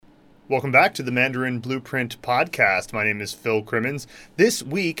Welcome back to the Mandarin Blueprint podcast. My name is Phil Crimmins. This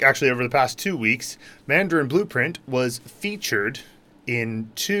week, actually over the past 2 weeks, Mandarin Blueprint was featured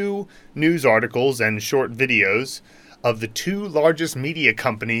in 2 news articles and short videos of the 2 largest media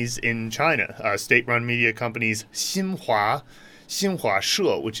companies in China. State-run media companies Xinhua She,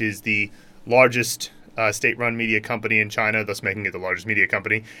 which is the largest state-run media company in China, thus making it the largest media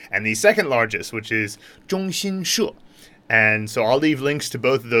company, and the second largest, which is Zhongxin She. And so I'll leave links to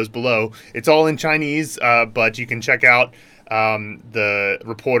both of those below. It's all in Chinese, but you can check out the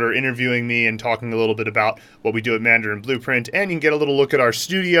reporter interviewing me and talking a little bit about what we do at Mandarin Blueprint. And you can get a little look at our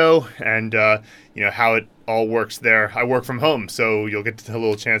studio and how it all works there. I work from home, so you'll get a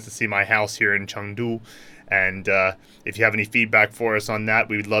little chance to see my house here in Chengdu. And if you have any feedback for us on that,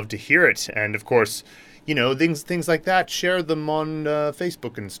 we would love to hear it. And of course, things like that, share them on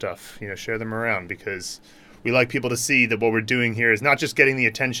Facebook and stuff. Share them around, because we like people to see that what we're doing here is not just getting the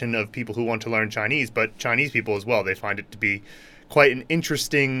attention of people who want to learn Chinese, but Chinese people as well. They find it to be quite an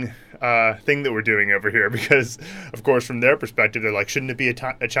interesting thing that we're doing over here because, of course, from their perspective, they're like, shouldn't it be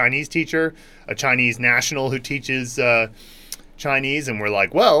a Chinese teacher, a Chinese national who teaches Chinese? And we're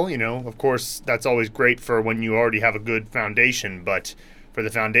like, well, of course, that's always great for when you already have a good foundation, but for the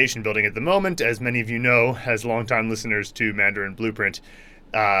foundation building at the moment, as many of you know, as longtime listeners to Mandarin Blueprint,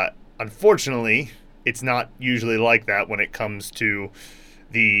 unfortunately, it's not usually like that when it comes to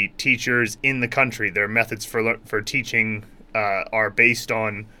the teachers in the country. Their methods for teaching are based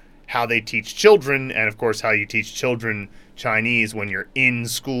on how they teach children, and of course how you teach children Chinese when you're in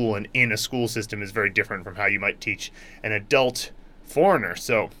school and in a school system is very different from how you might teach an adult foreigner.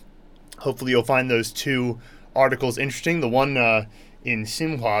 So hopefully you'll find those 2 articles interesting. The one in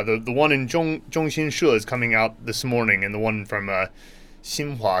Xinhua, the one in Zhongxin She is coming out this morning, and the one from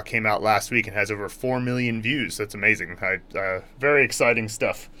Xinhua came out last week and has over 4 million views. That's amazing. Very exciting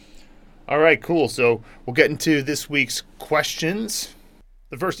stuff. All right, cool. So we'll get into this week's questions.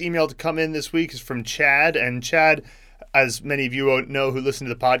 The first email to come in this week is from Chad. And Chad, as many of you know who listen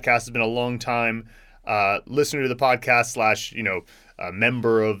to the podcast, has been a long time listener to the podcast / a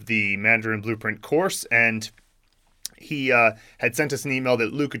member of the Mandarin Blueprint course. And he had sent us an email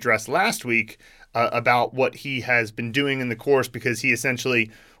that Luke addressed last week about what he has been doing in the course, because he essentially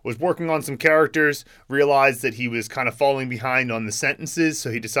was working on some characters, realized that he was kind of falling behind on the sentences,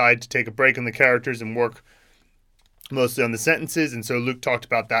 so he decided to take a break on the characters and work mostly on the sentences. And so Luke talked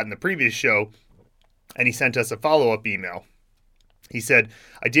about that in the previous show, and he sent us a follow-up email. He said,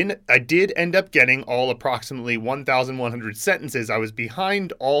 I did end up getting all approximately 1,100 sentences I was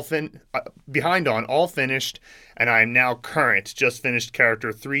behind on, all finished, and I am now current, just finished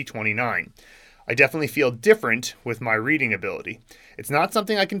character 329. I definitely feel different with my reading ability. It's not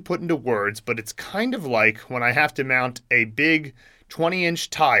something I can put into words, but it's kind of like when I have to mount a big 20-inch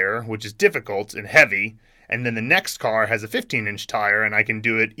tire, which is difficult and heavy, and then the next car has a 15-inch tire and I can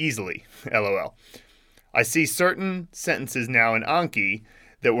do it easily. LOL. I see certain sentences now in Anki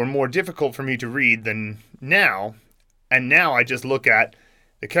that were more difficult for me to read than now, and now I just look at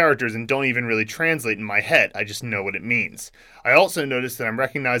the characters and don't even really translate in my head. I just know what it means. I also notice that I'm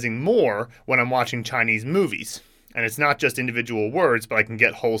recognizing more when I'm watching Chinese movies. And it's not just individual words, but I can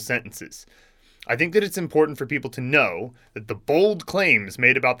get whole sentences. I think that it's important for people to know that the bold claims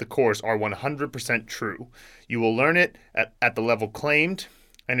made about the course are 100% true. You will learn it at the level claimed,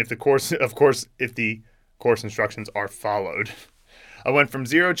 and if the course instructions are followed. I went from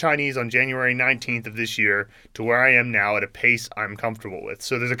 0 Chinese on January 19th of this year to where I am now at a pace I'm comfortable with.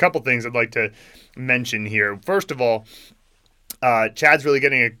 So there's a couple things I'd like to mention here. First of all, Chad's really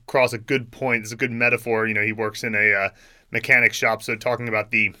getting across a good point. It's a good metaphor. He works in a mechanic shop, so talking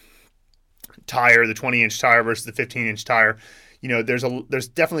about the tire, the 20-inch tire versus the 15-inch tire, there's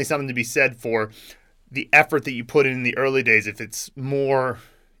definitely something to be said for the effort that you put in the early days. If it's more,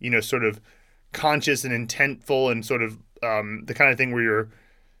 sort of conscious and intentful and sort of the kind of thing where you're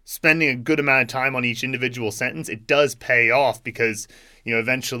spending a good amount of time on each individual sentence, it does pay off because,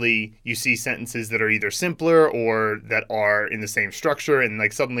 eventually you see sentences that are either simpler or that are in the same structure,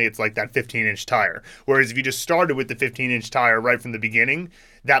 and suddenly it's like that 15-inch tire. Whereas if you just started with the 15-inch tire right from the beginning,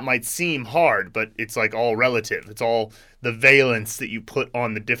 that might seem hard, but it's all relative. It's all the valence that you put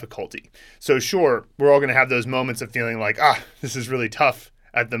on the difficulty. So sure, we're all going to have those moments of feeling like, this is really tough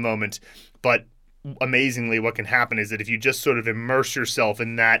at the moment, but amazingly, what can happen is that if you just sort of immerse yourself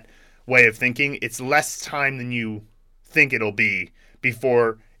in that way of thinking, it's less time than you think it'll be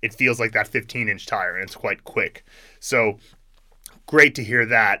before it feels like that 15-inch tire, and it's quite quick. So great to hear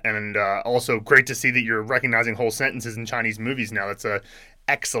that, and also great to see that you're recognizing whole sentences in Chinese movies now. That's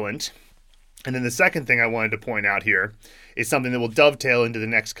excellent. And then the second thing I wanted to point out here is something that will dovetail into the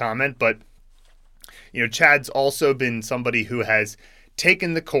next comment. But, Chad's also been somebody who has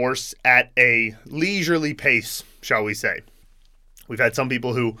taken the course at a leisurely pace, shall we say. We've had some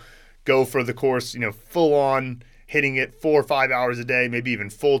people who go for the course, full on, hitting it 4 or 5 hours a day, maybe even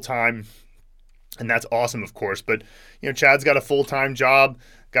full time. And that's awesome, of course. But, Chad's got a full-time job,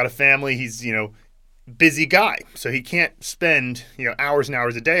 got a family. He's, busy guy. So he can't spend, hours and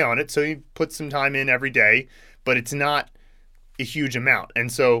hours a day on it. So he puts some time in every day, but it's not a huge amount.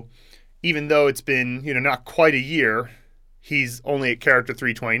 And so even though it's been, not quite a year, he's only at character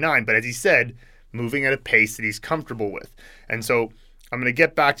 329. But as he said, moving at a pace that he's comfortable with. And so I'm going to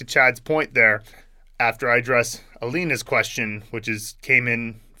get back to Chad's point there after I address Alina's question, which came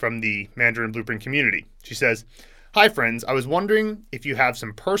in from the Mandarin Blueprint community. She says, "Hi friends, I was wondering if you have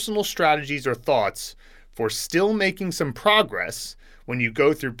some personal strategies or thoughts for still making some progress when you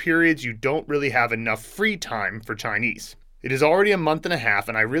go through periods you don't really have enough free time for Chinese. It is already a month and a half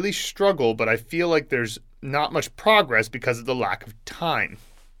and I really struggle, but I feel like there's not much progress because of the lack of time.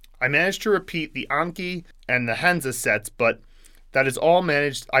 I managed to repeat the Anki and the Hanzi sets, but that is all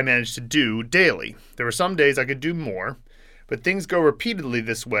I managed to do daily. There were some days I could do more, but things go repeatedly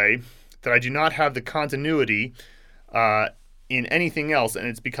this way that I do not have the continuity in anything else, and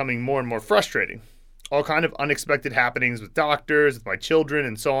it's becoming more and more frustrating. All kind of unexpected happenings with doctors, with my children,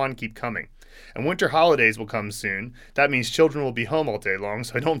 and so on keep coming. And winter holidays will come soon. That means children will be home all day long,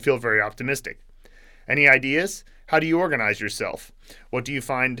 so I don't feel very optimistic. Any ideas? How do you organize yourself? What do you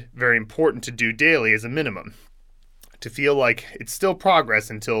find very important to do daily as a minimum? To feel like it's still progress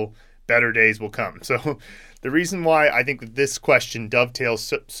until better days will come." So the reason why I think that this question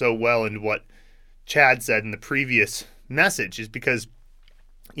dovetails so well into what Chad said in the previous message is because,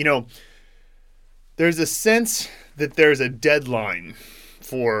 there's a sense that there's a deadline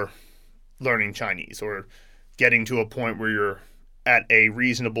for learning Chinese or getting to a point where you're at a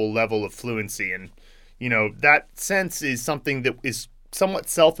reasonable level of fluency. And, that sense is something that is somewhat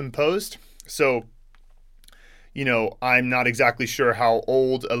self-imposed. So, I'm not exactly sure how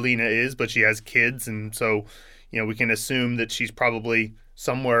old Alina is, but she has kids. And so, we can assume that she's probably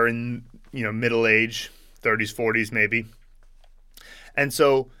somewhere in, middle age, 30s, 40s maybe. And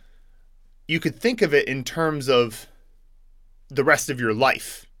so you could think of it in terms of the rest of your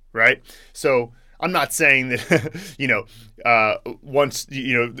life, right? So I'm not saying that, once,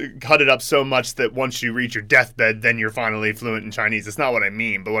 cut it up so much that once you reach your deathbed, then you're finally fluent in Chinese. That's not what I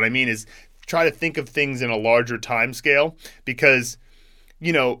mean. But what I mean is try to think of things in a larger time scale because,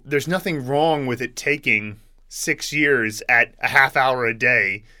 there's nothing wrong with it taking 6 years at a half hour a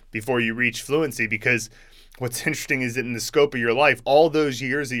day before you reach fluency, because what's interesting is that in the scope of your life, all those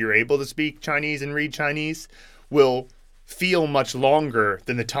years that you're able to speak Chinese and read Chinese will feel much longer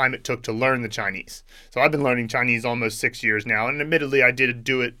than the time it took to learn the Chinese. So I've been learning Chinese almost 6 years now, and admittedly I did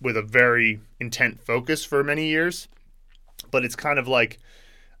do it with a very intent focus for many years, but it's kind of like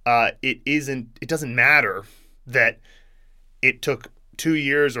it doesn't matter that it took 2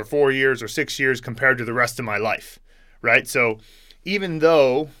 years or 4 years or 6 years compared to the rest of my life, right? So even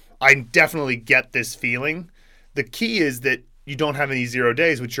though I definitely get this feeling, the key is that you don't have any 0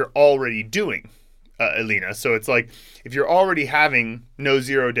 days, which you're already doing, Alina. So it's like if you're already having no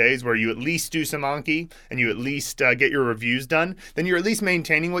 0 days where you at least do some Anki and you at least get your reviews done, then you're at least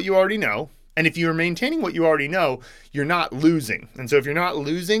maintaining what you already know. And if you're maintaining what you already know, you're not losing. And so if you're not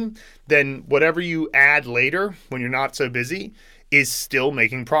losing, then whatever you add later when you're not so busy is still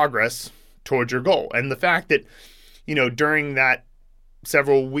making progress towards your goal. And the fact that, during that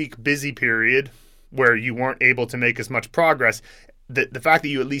several week busy period where you weren't able to make as much progress, the fact that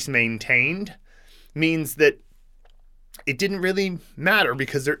you at least maintained means that it didn't really matter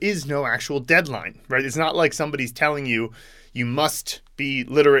because there is no actual deadline, right? It's not like somebody's telling you you must be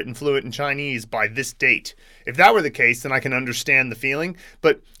literate and fluent in Chinese by this date. If that were the case, then I can understand the feeling.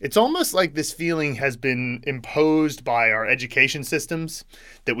 But it's almost like this feeling has been imposed by our education systems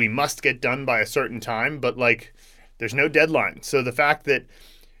that we must get done by a certain time, but there's no deadline. So the fact that,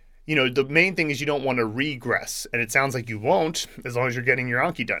 the main thing is you don't want to regress. And it sounds like you won't as long as you're getting your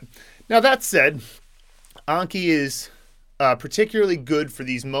Anki done. Now, that said, Anki is particularly good for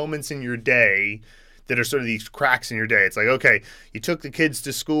these moments in your day that are sort of these cracks in your day. It's like, okay, you took the kids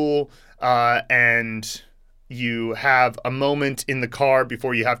to school and you have a moment in the car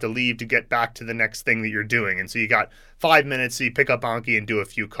before you have to leave to get back to the next thing that you're doing. And so you got 5 minutes, so you pick up Anki and do a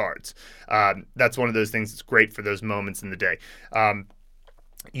few cards. That's one of those things that's great for those moments in the day.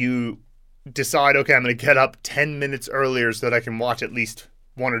 You decide, okay, I'm going to get up 10 minutes earlier so that I can watch at least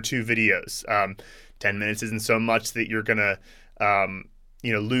 1 or 2 videos. 10 minutes isn't so much that you're going to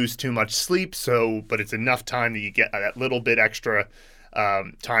lose too much sleep. But it's enough time that you get that little bit extra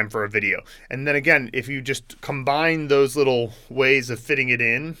time for a video. And then again, if you just combine those little ways of fitting it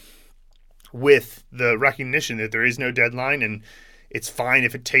in with the recognition that there is no deadline and it's fine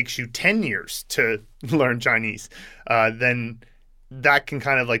if it takes you 10 years to learn Chinese, then that can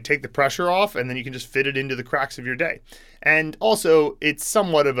kind of like take the pressure off, and then you can just fit it into the cracks of your day. And also, it's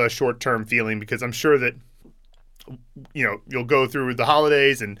somewhat of a short-term feeling because I'm sure that you'll go through the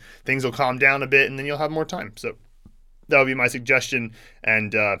holidays and things will calm down a bit, and then you'll have more time. So that would be my suggestion.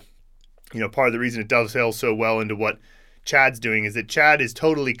 And part of the reason it dovetails so well into what Chad's doing is that Chad is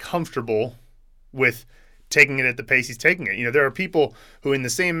totally comfortable with taking it at the pace he's taking it. There are people who in the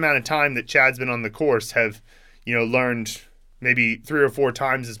same amount of time that Chad's been on the course have, learned maybe 3 or 4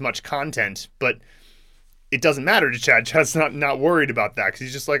 times as much content, but it doesn't matter to Chad. Chad's not worried about that because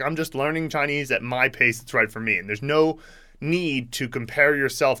he's just like, I'm just learning Chinese at my pace that's right for me. And there's no need to compare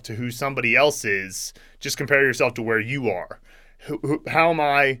yourself to who somebody else is. Just compare yourself to where you are. How am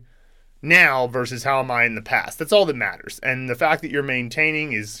I now versus how am I in the past? That's all that matters. And the fact that you're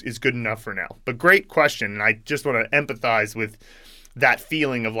maintaining is good enough for now. But great question. And I just want to empathize with that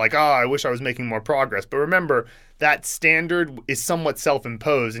feeling of like, I wish I was making more progress. But remember, that standard is somewhat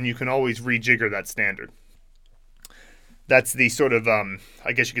self-imposed and you can always rejigger that standard. That's the sort of,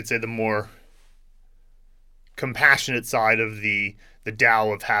 I guess you could say, the more compassionate side of the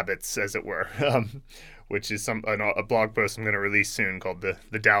Tao of habits, as it were, which is a blog post I'm going to release soon called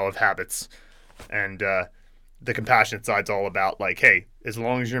the Tao of Habits. And the compassionate side's all about like, hey, as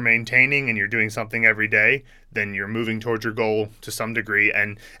long as you're maintaining and you're doing something every day, then you're moving towards your goal to some degree.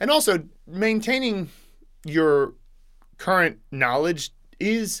 And also maintaining your current knowledge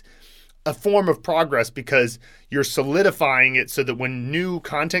is a form of progress because you're solidifying it so that when new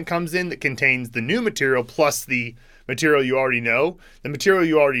content comes in that contains the new material plus the material you already know, the material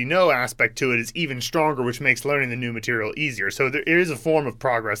you already know aspect to it is even stronger, which makes learning the new material easier. So there is a form of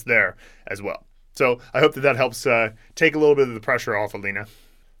progress there as well. So I hope that helps take a little bit of the pressure off, Alina.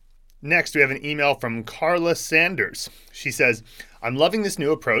 Next, we have an email from Carla Sanders. She says, I'm loving this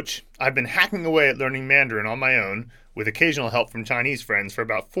new approach. I've been hacking away at learning Mandarin on my own with occasional help from Chinese friends for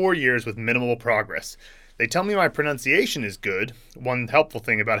about 4 years with minimal progress. They tell me my pronunciation is good, one helpful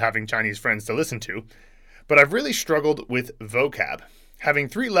thing about having Chinese friends to listen to, but I've really struggled with vocab. Having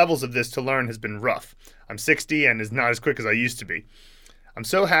 3 levels of this to learn has been rough. I'm 60 and is not as quick as I used to be. I'm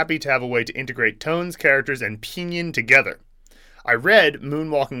so happy to have a way to integrate tones, characters, and pinyin together. I read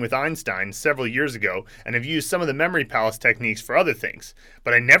Moonwalking with Einstein several years ago and have used some of the memory palace techniques for other things,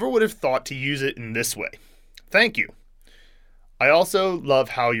 but I never would have thought to use it in this way. Thank you. I also love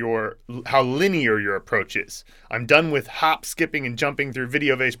how linear your approach is. I'm done with hop, skipping, and jumping through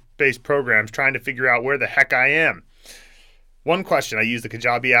video-based programs trying to figure out where the heck I am. One question, I used the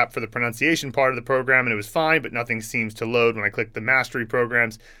Kajabi app for the pronunciation part of the program and it was fine, but nothing seems to load when I click the mastery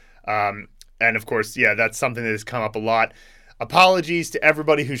programs. And of course, that's something that has come up a lot. Apologies to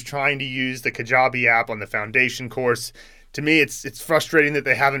everybody who's trying to use the Kajabi app on the foundation course. To me, it's frustrating that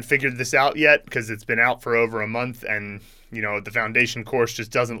they haven't figured this out yet because it's been out for over a month and the foundation course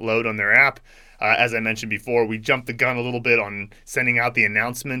just doesn't load on their app. As I mentioned before, we jumped the gun a little bit on sending out the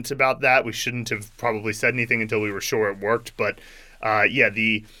announcement about that. We shouldn't have probably said anything until we were sure it worked. But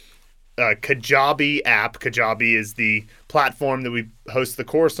the Kajabi app, Kajabi is the platform that we host the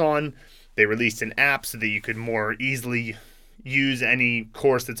course on. They released an app so that you could more easily use any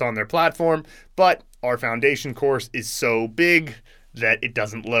course that's on their platform. But our foundation course is so big that it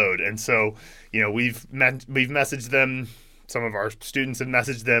doesn't load. And so, we've messaged them. Some of our students have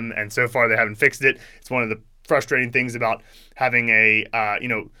messaged them, and so far they haven't fixed it. It's one of the frustrating things about having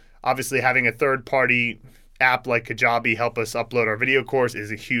obviously having a third-party app like Kajabi help us upload our video course is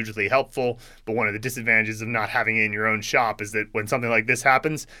hugely helpful. But one of the disadvantages of not having it in your own shop is that when something like this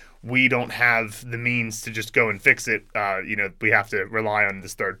happens, we don't have the means to just go and fix it. We have to rely on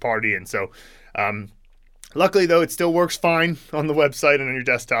this third party. And so, luckily, though, it still works fine on the website and on your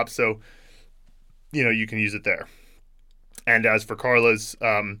desktop. So, you can use it there. And as for Carla's,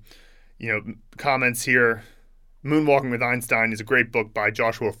 comments here, Moonwalking with Einstein is a great book by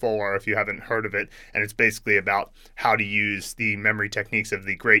Joshua Foer, if you haven't heard of it. And it's basically about how to use the memory techniques of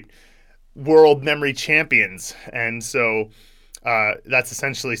the great world memory champions. And so that's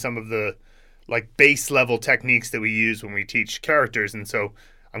essentially some of the base level techniques that we use when we teach characters. And so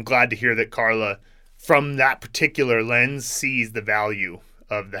I'm glad to hear that Carla, from that particular lens, sees the value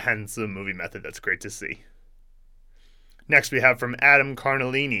of the Hanzi movie method. That's great to see. Next, we have from Adam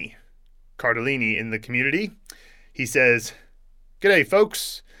Cardellini in the community. He says, "G'day,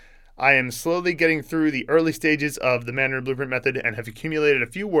 folks. I am slowly getting through the early stages of the Mandarin Blueprint method and have accumulated a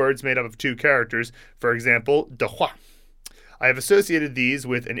few words made up of 2 characters. For example, de hua. I have associated these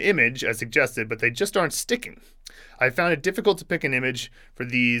with an image as suggested, but they just aren't sticking. I found it difficult to pick an image for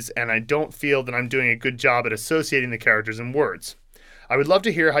these, and I don't feel that I'm doing a good job at associating the characters and words. I would love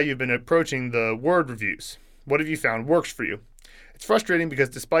to hear how you've been approaching the word reviews. What have you found works for you? It's frustrating because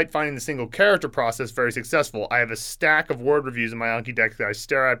despite finding the single character process very successful, I have a stack of word reviews in my Anki deck that I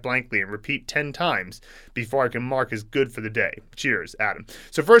stare at blankly and repeat 10 times before I can mark as good for the day. Cheers, Adam.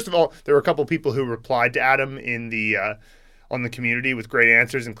 So first of all, there were a couple people who replied to Adam in the on the community with great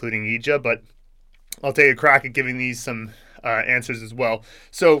answers, including Ija, but I'll take a crack at giving these some answers as well.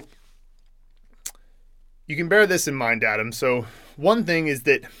 So you can bear this in mind, Adam. So one thing is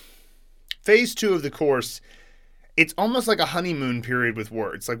that phase 2 of the course, it's almost like a honeymoon period with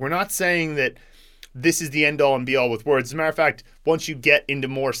words. Like, we're not saying that this is the end all and be all with words. As a matter of fact, once you get into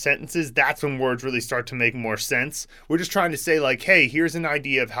more sentences, that's when words really start to make more sense. We're just trying to say, like, hey, here's an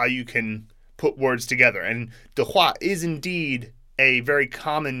idea of how you can put words together. And de hua is indeed a very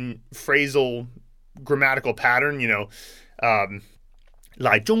common phrasal grammatical pattern.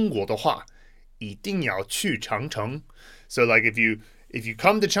 来中国的话一定要去长城. So like if you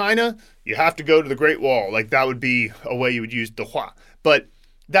come to China, you have to go to the Great Wall. Like, that would be a way you would use de hua. But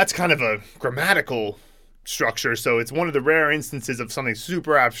that's kind of a grammatical structure, so it's one of the rare instances of something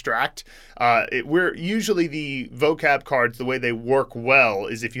super abstract. We're usually the vocab cards, the way they work well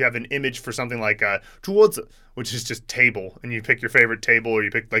is if you have an image for something like 桌子, which is just table, and you pick your favorite table, or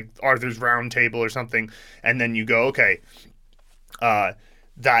you pick like Arthur's Round Table or something, and then you go, okay,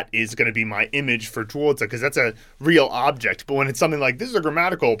 that is going to be my image for 桌子, because that's a real object. But when it's something like this is a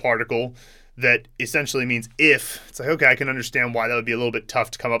grammatical particle that essentially means if, it's like, okay, I can understand why that would be a little bit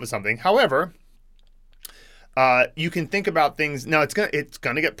tough to come up with something. However, you can think about things. Now, it's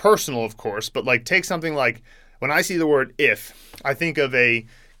gonna get personal, of course, but like, take something like, when I see the word if, I think of a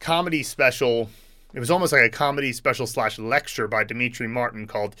comedy special. It was almost like a comedy special / lecture by Demetri Martin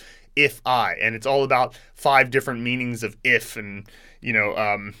called If I, and it's all about 5 different meanings of if, and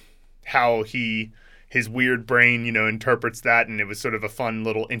how his weird brain interprets that, and it was sort of a fun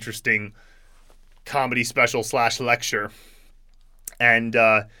little interesting comedy special / lecture. And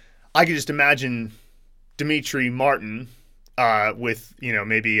I could just imagine Demetri Martin with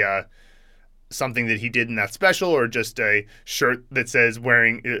maybe something that he did in that special, or just a shirt that says,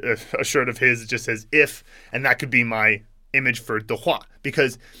 wearing a shirt of his that just says if, and that could be my image for de hua.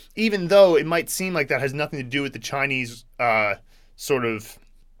 Because even though it might seem like that has nothing to do with the Chinese sort of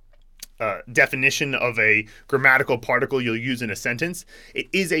definition of a grammatical particle you'll use in a sentence, it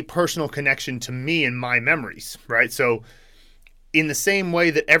is a personal connection to me and my memories, right? So in the same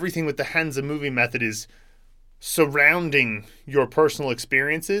way that everything with the Hanzi movie method is surrounding your personal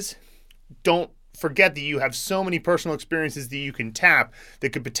experiences, don't forget that you have so many personal experiences that you can tap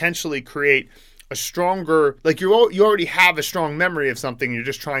that could potentially create a stronger, like you already have a strong memory of something, you're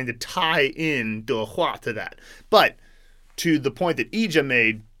just trying to tie in de hua to that. But to the point that Ija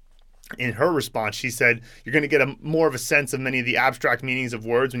made in her response, she said you're going to get more of a sense of many of the abstract meanings of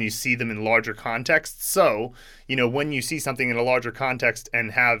words when you see them in larger contexts. So, when you see something in a larger context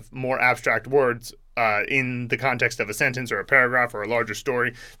and have more abstract words in the context of a sentence or a paragraph or a larger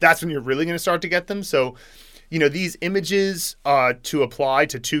story, that's when you're really going to start to get them. So, these images to apply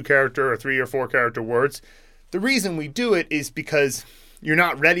to 2 character or 3 or 4 character words, the reason we do it is because you're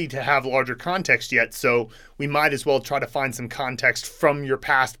not ready to have larger context yet, so we might as well try to find some context from your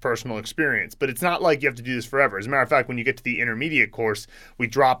past personal experience. But it's not like you have to do this forever. As a matter of fact, when you get to the intermediate course, we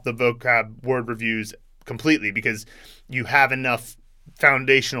drop the vocab word reviews completely, because you have enough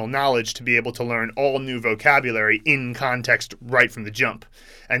foundational knowledge to be able to learn all new vocabulary in context right from the jump.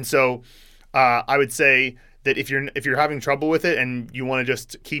 And so I would say that if you're having trouble with it and you want to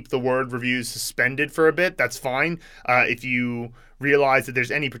just keep the word reviews suspended for a bit, that's fine. If you realize that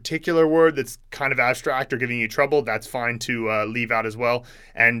there's any particular word that's kind of abstract or giving you trouble, that's fine to leave out as well.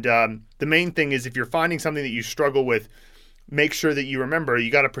 And the main thing is, if you're finding something that you struggle with, make sure that you remember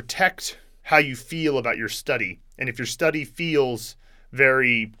you got to protect how you feel about your study. And if your study feels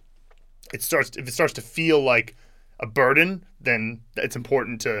if it starts to feel like a burden, then it's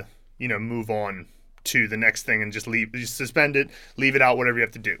important to move on to the next thing and just suspend it, leave it out, whatever you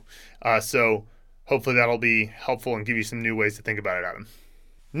have to do. So hopefully that'll be helpful and give you some new ways to think about it, Adam.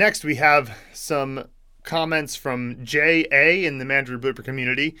 Next, we have some comments from J.A. in the Mandarin Blueprint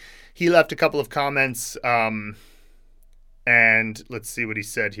community. He left a couple of comments, and let's see what he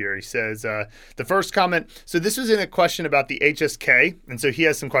said here. He says, the first comment, so this was in a question about the HSK, and so he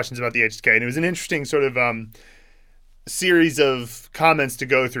has some questions about the HSK, and it was an interesting sort of series of comments to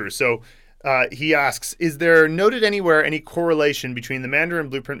go through. So he asks, is there noted anywhere any correlation between the Mandarin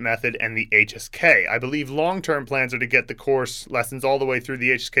Blueprint method and the HSK? I believe long-term plans are to get the course lessons all the way through the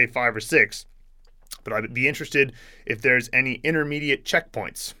HSK 5 or 6, but I'd be interested if there's any intermediate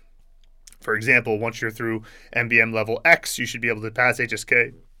checkpoints. For example, once you're through MBM level X, you should be able to pass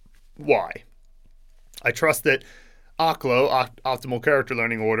HSK Y. I trust that OCLO, Optimal Character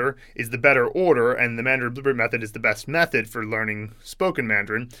Learning Order, is the better order, and the Mandarin Blueprint method is the best method for learning spoken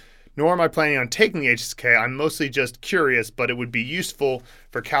Mandarin. Nor am I planning on taking the HSK. I'm mostly just curious, but it would be useful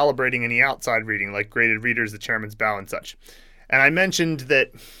for calibrating any outside reading, like graded readers, the chairman's bow, and such. And I mentioned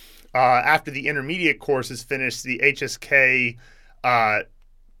that after the intermediate course is finished, the HSK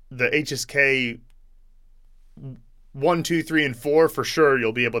 1, 2, 3, and 4 for sure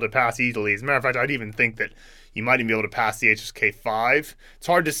you'll be able to pass easily. As a matter of fact, I'd even think that you might even be able to pass the HSK 5. It's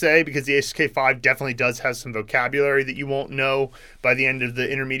hard to say because the HSK 5 definitely does have some vocabulary that you won't know by the end of the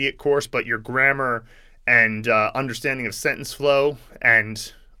intermediate course, but your grammar and understanding of sentence flow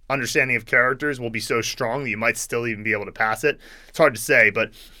and understanding of characters will be so strong that you might still even be able to pass it. It's hard to say,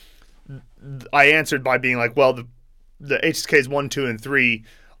 but I answered by being like, well, the HSKs 1, 2, and 3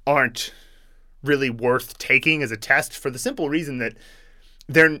 aren't really worth taking as a test for the simple reason that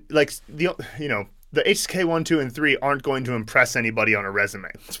they're like, the HSK 1, 2, and 3 aren't going to impress anybody on a resume.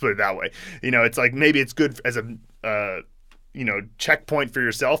 Let's put it that way. It's like maybe it's good as a checkpoint for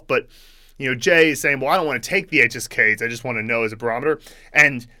yourself, but Jay is saying, well, I don't want to take the HSKs. I just want to know as a barometer.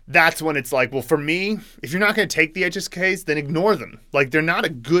 And that's when it's like, well, for me, if you're not going to take the HSKs, then ignore them. Like, they're not a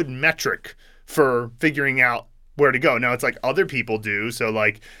good metric for figuring out where to go. Now, it's like other people do. So,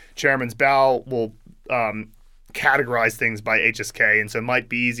 like, Chairman's Bow will categorize things by HSK, and so it might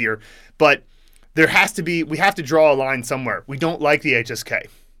be easier. But we have to draw a line somewhere. We don't like the HSK.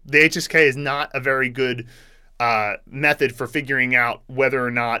 The HSK is not a very good method for figuring out whether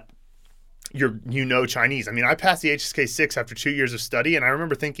or not Chinese. I mean, I passed the HSK 6 after 2 years of study, and I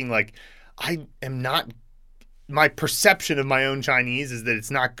remember thinking, like, my perception of my own Chinese is that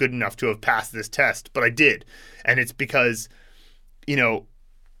it's not good enough to have passed this test, but I did. And it's because,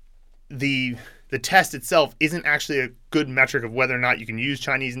 the test itself isn't actually a good metric of whether or not you can use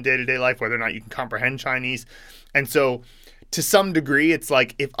Chinese in day-to-day life, whether or not you can comprehend Chinese. And so to some degree, it's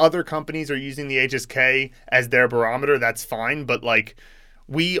like if other companies are using the HSK as their barometer, that's fine. But like,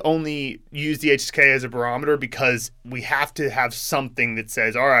 we only use the HSK as a barometer because we have to have something that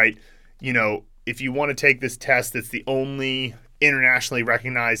says, all right, if you want to take this test that's the only internationally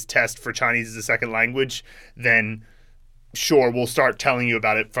recognized test for Chinese as a second language, then sure, we'll start telling you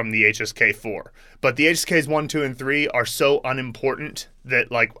about it from the HSK 4. But the HSKs 1, 2, and 3 are so unimportant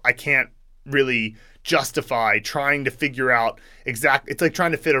that, like, I can't really justify trying to figure out it's like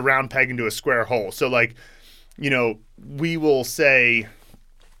trying to fit a round peg into a square hole. So, like, we will say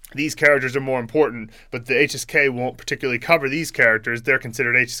these characters are more important, but the HSK won't particularly cover these characters. They're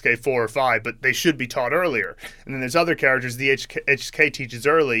considered HSK 4 or 5, but they should be taught earlier. And then there's other characters the HSK teaches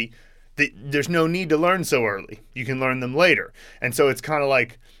early. There's no need to learn so early. You can learn them later. And so it's kind of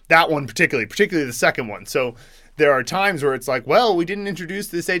like that one particularly the second one. So there are times where it's like, well, we didn't introduce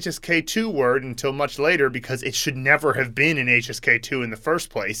this HSK2 word until much later because it should never have been in HSK2 in the first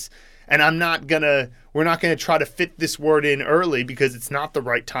place. And we're not going to try to fit this word in early because it's not the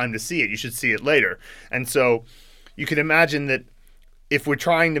right time to see it. You should see it later. And so you can imagine that if we're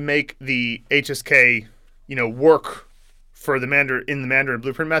trying to make the HSK, work for the Mandarin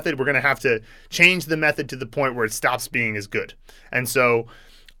Blueprint method, we're going to have to change the method to the point where it stops being as good. And so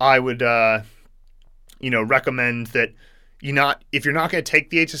I would, recommend that if you're not going to take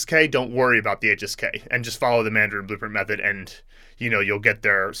the HSK, don't worry about the HSK and just follow the Mandarin Blueprint method, and you'll get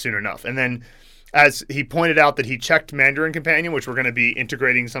there soon enough. And then, as he pointed out, that he checked Mandarin Companion, which we're going to be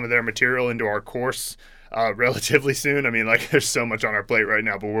integrating some of their material into our course relatively soon. I mean, like, there's so much on our plate right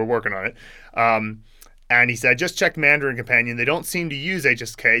now, but we're working on it. And he said, just check Mandarin Companion. They don't seem to use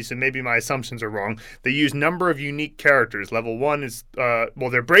HSK, so maybe my assumptions are wrong. They use number of unique characters. Level 1 is,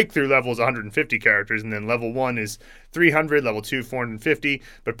 their breakthrough level is 150 characters, and then level 1 is 300, level 2, 450,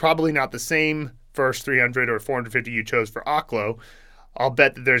 but probably not the same first 300 or 450 you chose for OCLO. I'll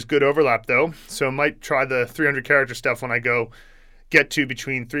bet that there's good overlap, though, so I might try the 300 character stuff when I get to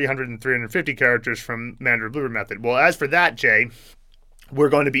between 300 and 350 characters from Mandarin Blueprint method. Well, as for that, Jay, we're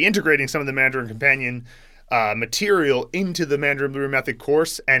going to be integrating some of the Mandarin Companion material into the Mandarin Blueprint method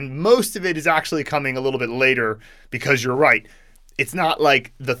course, and most of it is actually coming a little bit later because you're right. It's not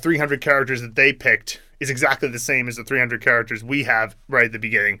like the 300 characters that they picked is exactly the same as the 300 characters we have right at the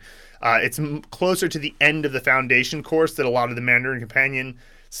beginning. It's closer to the end of the foundation course that a lot of the Mandarin Companion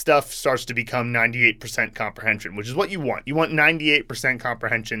stuff starts to become 98% comprehension, which is what you want. You want 98%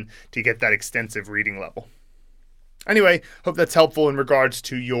 comprehension to get that extensive reading level. Anyway, hope that's helpful in regards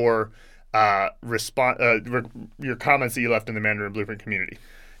to your your comments that you left in the Mandarin Blueprint community.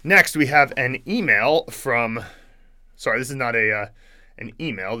 Next, we have an email from. Sorry, this is not an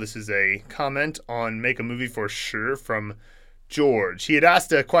email. This is a comment on Make a Movie for Sure from George. He had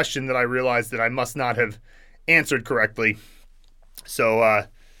asked a question that I realized that I must not have answered correctly. So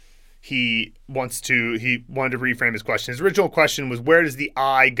he wanted to reframe his question. His original question was, where does the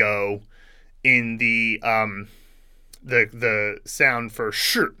I go in the sound for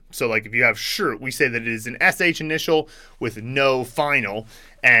sh? So like if you have sh, we say that it is an SH initial with no final.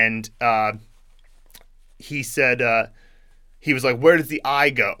 And he said, he was like, where does the I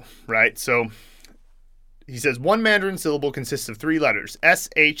go, right? So he says, one Mandarin syllable consists of 3 letters, S,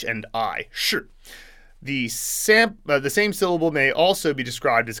 H, and I, sh. The same syllable may also be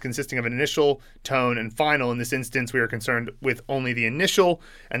described as consisting of an initial, tone, and final. In this instance, we are concerned with only the initial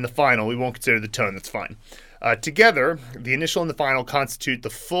and the final. We won't consider the tone. That's fine. Together, the initial and the final constitute the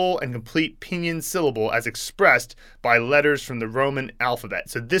full and complete pinyin syllable as expressed by letters from the Roman alphabet.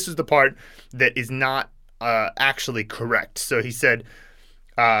 So this is the part that is not actually correct. So he said,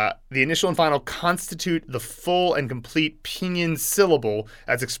 the initial and final constitute the full and complete pinyin syllable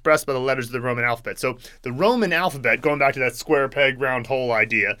as expressed by the letters of the Roman alphabet. So the Roman alphabet, going back to that square peg round hole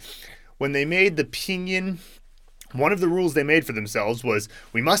idea, when they made the pinyin, one of the rules they made for themselves was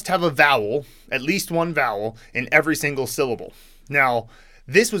we must have a vowel, at least one vowel, in every single syllable. Now,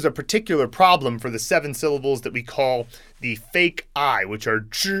 this was a particular problem for the 7 syllables that we call the fake I, which are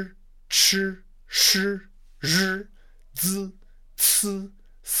zh, ch, sh, zh, z, ts,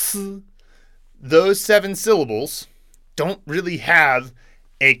 s. Those 7 syllables don't really have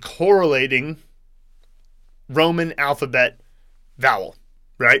a correlating Roman alphabet vowel,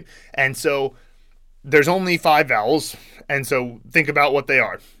 right? And so there's only 5 vowels, and so think about what they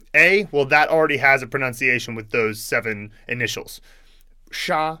are. A, well, that already has a pronunciation with those 7 initials.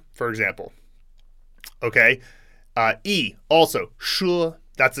 Sha, for example. Okay. E, also, shu,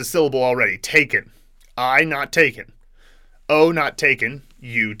 that's a syllable already. Taken. I, not taken. O, not taken.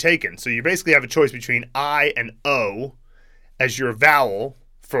 U, taken. So you basically have a choice between I and O as your vowel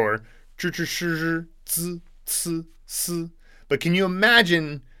for but can you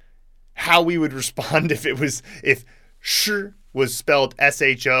imagine how we would respond if sh was spelled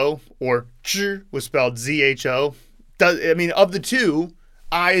SHO or zh was spelled ZHO? Of the two,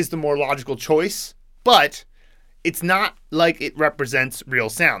 I is the more logical choice, but it's not like it represents real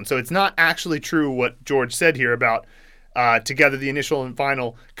sound. So it's not actually true what George said here about together the initial and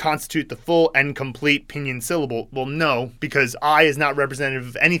final constitute the full and complete pinyin syllable. Well, no, because I is not representative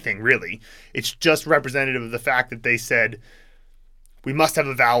of anything, really. It's just representative of the fact that they said we must have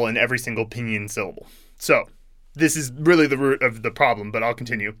a vowel in every single pinyin syllable. So this is really the root of the problem, but I'll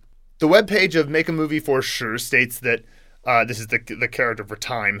continue. The webpage of Make a Movie for Sure states that this is the character for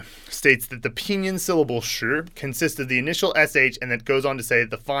time, states that the pinyin syllable sh consists of the initial sh, and that goes on to say that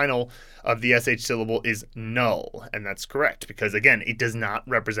the final of the sh syllable is null. And that's correct, because again, it does not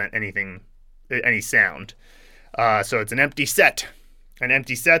represent anything, any sound. So it's an empty set. And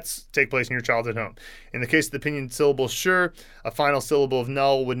empty sets take place in your childhood home. In the case of the pinyin syllable sh, a final syllable of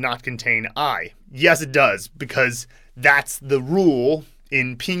null would not contain I. Yes, it does, because that's the rule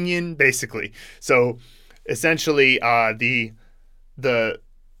in pinyin, basically. So essentially, the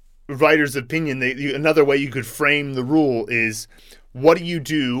writer's opinion, another way you could frame the rule is, what do you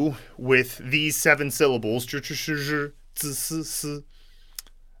do with these 7 syllables?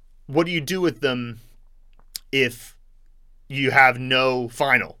 What do you do with them if you have no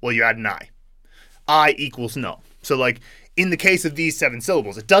final? Well, you add an I. I equals null. So like in the case of these 7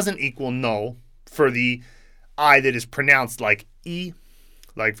 syllables, it doesn't equal null for the I that is pronounced like E.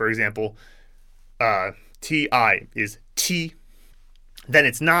 Like, for example, T-I is T. Then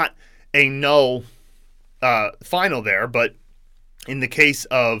it's not a null final there, but in the case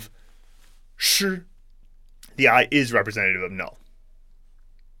of sh, the I is representative of null.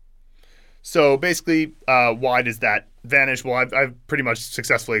 So basically, why does that vanish? Well, I've pretty much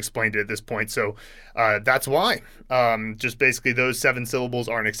successfully explained it at this point, so that's why. Just basically those 7 syllables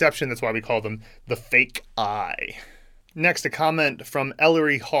are an exception. That's why we call them the fake I. Next, a comment from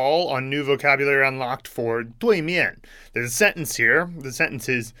Ellery Hall on New Vocabulary Unlocked for 对面. There's a sentence here. The sentence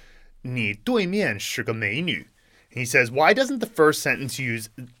is 你对面是个美女. He says, why doesn't the first sentence use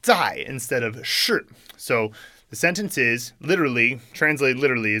在 instead of 是? So the sentence is, translated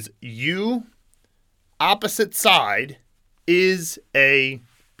literally, is you, opposite side, is a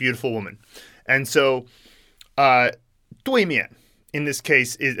beautiful woman. And so, 对面 in this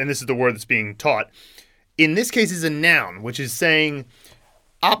case is, and this is the word that's being taught, in this case is a noun, which is saying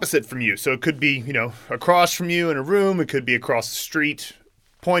opposite from you. So it could be, across from you in a room. It could be across the street.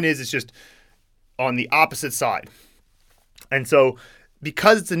 Point is, it's just on the opposite side. And so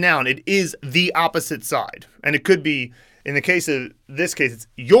because it's a noun, it is the opposite side. And it could be, in the case of this case, it's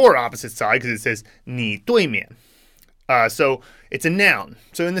your opposite side because it says 你对面. So it's a noun.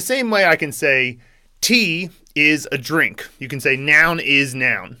 So in the same way I can say tea is a drink. You can say noun is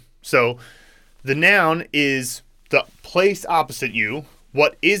noun. So the noun is the place opposite you.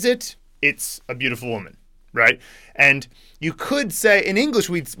 What is it? It's a beautiful woman, right? And you could say, in English,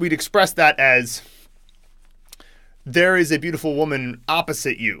 we'd express that as there is a beautiful woman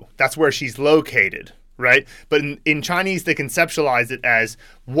opposite you. That's where she's located, right? But in Chinese, they conceptualize it as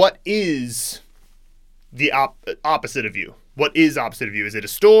what is the opposite of you? What is opposite of you? Is it a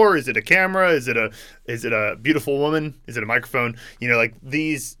store? Is it a camera? Is it a beautiful woman? Is it a microphone?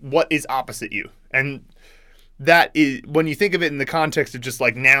 What is opposite you? And that is, when you think of it in the context of just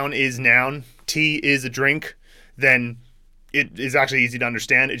like noun is noun, tea is a drink, then it is actually easy to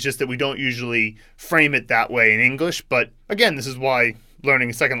understand. It's just that we don't usually frame it that way in English. But again, this is why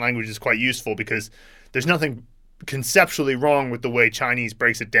learning a second language is quite useful, because there's nothing conceptually wrong with the way Chinese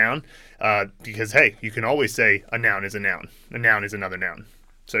breaks it down. Because, hey, you can always say a noun is a noun. A noun is another noun.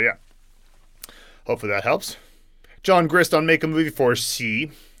 So, yeah. Hopefully that helps. John Grist on Make a Movie for C.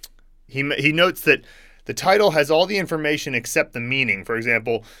 He notes that the title has all the information except the meaning. For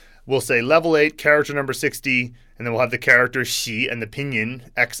example, we'll say level 8, character number 60, and then we'll have the character she and the pinyin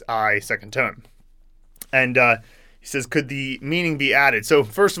XI second tone. And he says, could the meaning be added? So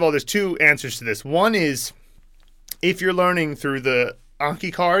first of all, there's two answers to this. One is, if you're learning through the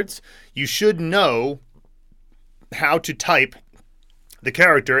Anki cards, you should know how to type the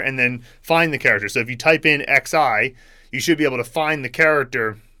character and then find the character. So if you type in XI, you should be able to find the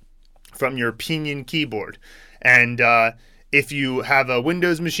character from your pinyin keyboard. And if you have a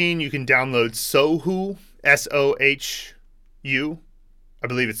Windows machine, you can download Sohu, S-O-H-U. I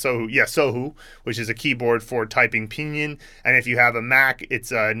believe it's Sohu. Yeah, Sohu, which is a keyboard for typing pinyin. And if you have a Mac,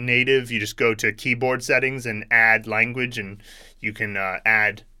 it's native. You just go to keyboard settings and add language, and you can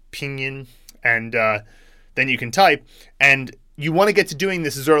add pinyin, and then you can type. And you want to get to doing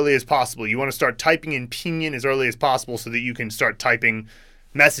this as early as possible. You want to start typing in pinyin as early as possible so that you can start typing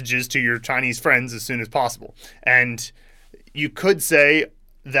messages to your Chinese friends as soon as possible. And you could say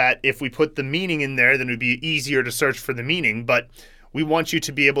that if we put the meaning in there, then it would be easier to search for the meaning, but we want you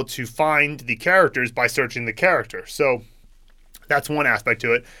to be able to find the characters by searching the character. So that's one aspect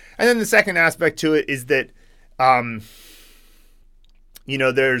to it. And then the second aspect to it is that,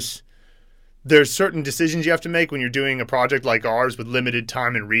 there's certain decisions you have to make when you're doing a project like ours with limited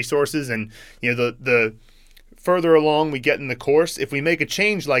time and resources. And, the further along we get in the course, if we make a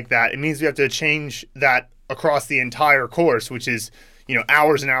change like that, it means we have to change that across the entire course, which is,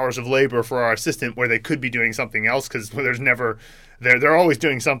 hours and hours of labor for our assistant, where they could be doing something else, because they're always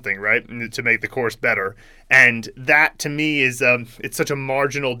doing something, right, to make the course better. And that, to me, is it's such a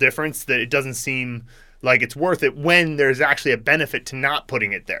marginal difference that it doesn't seem like it's worth it when there's actually a benefit to not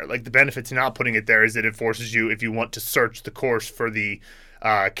putting it there. Like, the benefit to not putting it there is that it forces you, if you want to search the course for the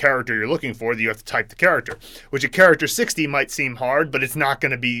character you're looking for, that you have to type the character, which at character 60 might seem hard, but it's not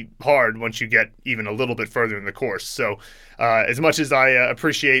going to be hard once you get even a little bit further in the course. So as much as I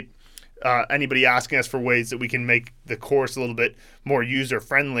appreciate anybody asking us for ways that we can make the course a little bit more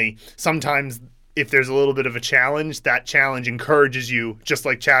user-friendly, sometimes if there's a little bit of a challenge, that challenge encourages you, just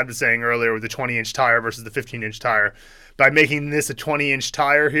like Chad was saying earlier with the 20-inch tire versus the 15-inch tire. By making this a 20-inch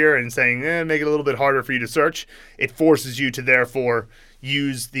tire here and saying, make it a little bit harder for you to search, it forces you to therefore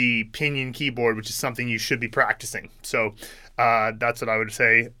use the pinyin keyboard, which is something you should be practicing. So that's what I would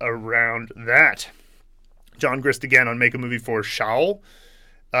say around that. John Grist again on Make a Movie for Shao.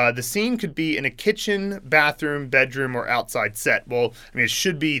 The scene could be in a kitchen, bathroom, bedroom, or outside set. Well, it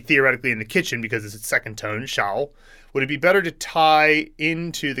should be theoretically in the kitchen because it's its second tone, Shao. Would it be better to tie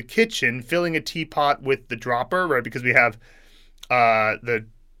into the kitchen, filling a teapot with the dropper, right? Because we have the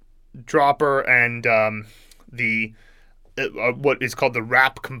dropper and the what is called the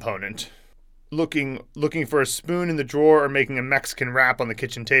wrap component. Looking for a spoon in the drawer or making a Mexican wrap on the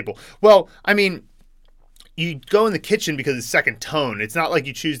kitchen table. Well, you go in the kitchen because it's second tone. It's not like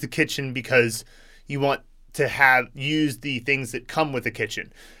you choose the kitchen because you want to use the things that come with the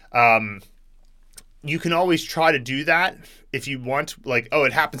kitchen. You can always try to do that if you want,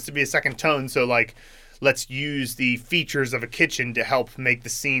 it happens to be a second tone, so let's use the features of a kitchen to help make the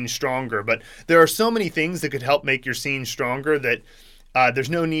scene stronger. But there are so many things that could help make your scene stronger that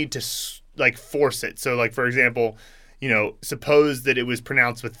there's no need to force it. So for example, suppose that it was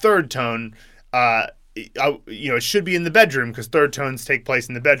pronounced with third tone, it should be in the bedroom because third tones take place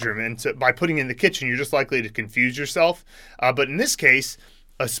in the bedroom. And so by putting it in the kitchen, you're just likely to confuse yourself. But in this case,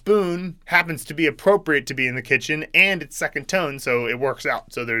 a spoon happens to be appropriate to be in the kitchen and it's second tone, so it works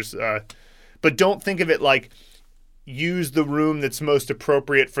out. So but don't think of it like use the room that's most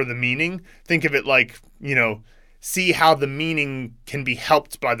appropriate for the meaning. Think of it like, see how the meaning can be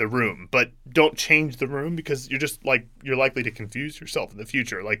helped by the room, but don't change the room because you're likely to confuse yourself in the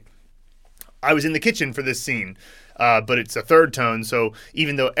future. Like, I was in the kitchen for this scene, but it's a third tone. So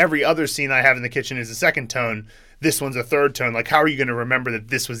even though every other scene I have in the kitchen is a second tone, this one's a third tone. Like, how are you going to remember that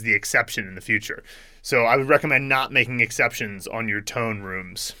this was the exception in the future? So I would recommend not making exceptions on your tone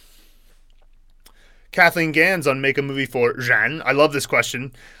rooms. Kathleen Gans on Make a Movie for Zhan. I love this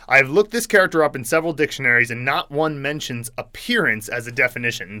question. I have looked this character up in several dictionaries and not one mentions appearance as a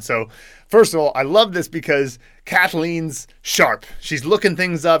definition. So first of all, I love this because Kathleen's sharp. She's looking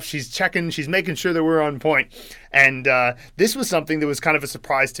things up. She's checking. She's making sure that we're on point. And this was something that was kind of a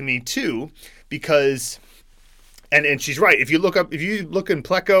surprise to me too, because, and she's right. If you look in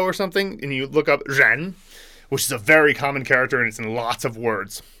Pleco or something and you look up Zhan, which is a very common character and it's in lots of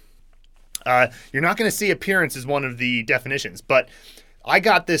words, you're not going to see appearance as one of the definitions, but I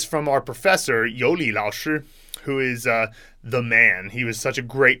got this from our professor, Yoli Lao Shi, who is the man. He was such a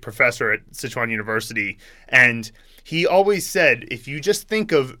great professor at Sichuan University, and he always said, if you just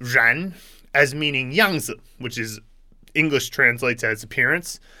think of Zhan as meaning yangzi, which is English translates as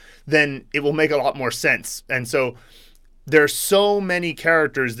appearance, then it will make a lot more sense. And so there are so many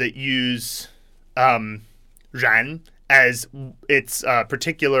characters that use Zhan as its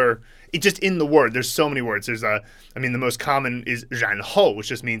particular. It just in the word, there's so many words. There's the most common is Ranhou, which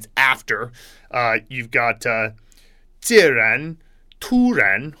just means after. You've got Jieran,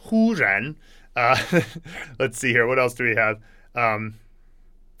 Turan, Huran. Let's see here. What else do we have?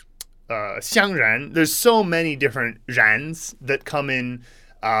 Xiangran. There's so many different rans that come in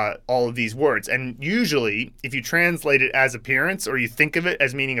all of these words. And usually, if you translate it as appearance or you think of it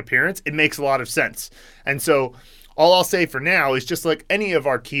as meaning appearance, it makes a lot of sense. And so all I'll say for now is just like any of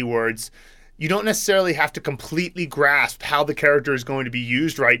our keywords, you don't necessarily have to completely grasp how the character is going to be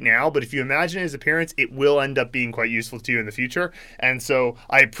used right now, but if you imagine his appearance, it will end up being quite useful to you in the future. And so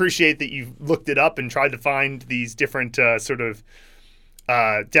I appreciate that you've looked it up and tried to find these different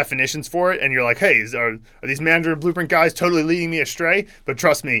definitions for it, and you're like, hey, are these Mandarin Blueprint guys totally leading me astray? But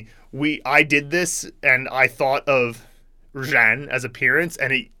trust me, I did this, and I thought of Zhan as appearance,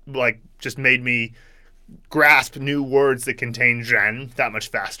 and it just made me grasp new words that contain Zhan that much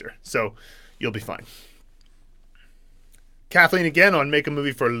faster. So you'll be fine. Kathleen again on Make a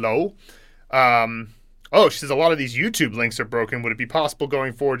Movie for Lo. She says a lot of these YouTube links are broken. Would it be possible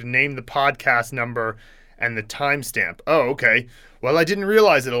going forward to name the podcast number and the timestamp? Oh, okay. Well, I didn't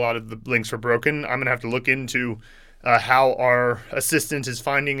realize that a lot of the links were broken. I'm going to have to look into how our assistant is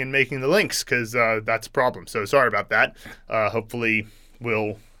finding and making the links, because that's a problem. So sorry about that. Hopefully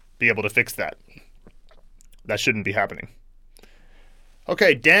we'll be able to fix that. That shouldn't be happening.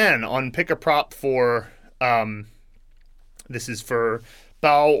 Okay, Dan on Pick a Prop for, this is for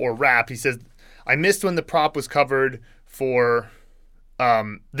Bao or Rap. He says, I missed when the prop was covered for,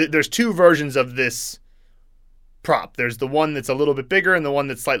 there's two versions of this prop. There's the one that's a little bit bigger and the one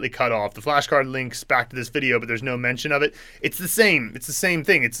that's slightly cut off. The flashcard links back to this video, but there's no mention of it. It's the same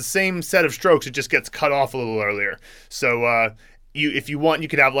thing. It's the same set of strokes. It just gets cut off a little earlier. So if you want, you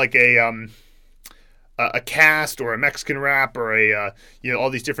could have like a cast or a Mexican rap or all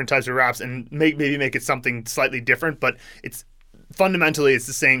these different types of raps and maybe make it something slightly different, but fundamentally it's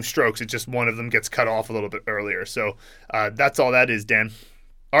the same strokes. It's just one of them gets cut off a little bit earlier. So that's all that is, Dan.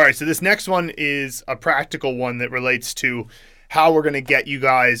 All right, so this next one is a practical one that relates to how we're going to get you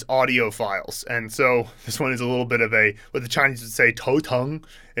guys audio files. And so this one is a little bit of what the Chinese would say, tou teng,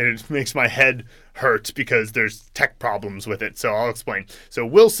 and it makes my head hurt because there's tech problems with it. So I'll explain. So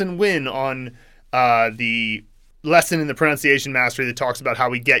Wilson Wynn on the lesson in the pronunciation mastery that talks about how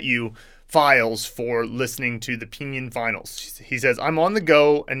we get you files for listening to the Pinyin finals. He says, I'm on the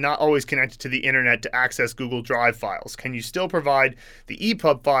go and not always connected to the internet to access Google Drive files. Can you still provide the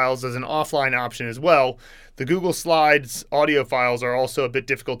EPUB files as an offline option as well? The Google Slides audio files are also a bit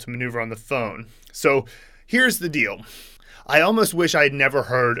difficult to maneuver on the phone. So here's the deal. I almost wish I had never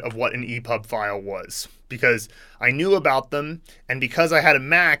heard of what an EPUB file was, because I knew about them, and because I had a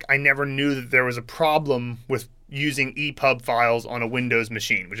Mac, I never knew that there was a problem with using EPUB files on a Windows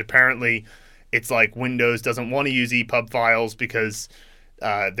machine, which apparently it's like Windows doesn't want to use EPUB files because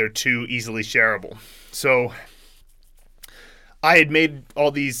they're too easily shareable. So I'd made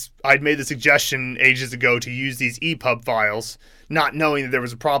the suggestion ages ago to use these EPUB files, not knowing that there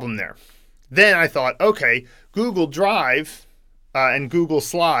was a problem there. Then I thought, okay, Google Drive and Google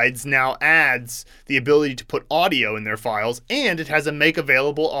Slides now adds the ability to put audio in their files, and it has a make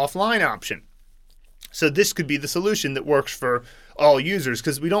available offline option. So this could be the solution that works for all users,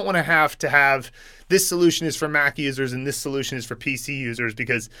 because we don't want to have this solution is for Mac users and this solution is for PC users,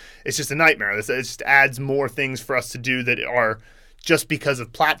 because it's just a nightmare. It just adds more things for us to do that are just because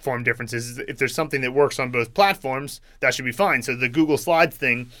of platform differences. If there's something that works on both platforms, that should be fine. So the Google Slides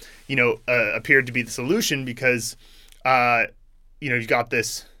thing, appeared to be the solution because, you've got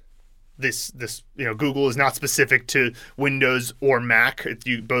this, Google is not specific to Windows or Mac.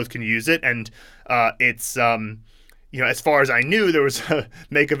 You both can use it. And it's, as far as I knew, there was a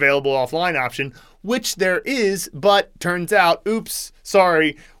make available offline option, which there is, but turns out, oops,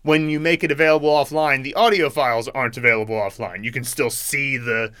 sorry, when you make it available offline, the audio files aren't available offline. You can still see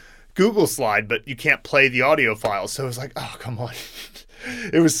the Google slide, but you can't play the audio files. So it was like, oh, come on.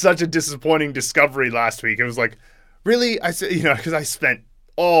 It was such a disappointing discovery last week. It was like, really? I said, because I spent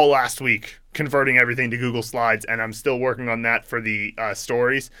all last week converting everything to Google Slides, and I'm still working on that for the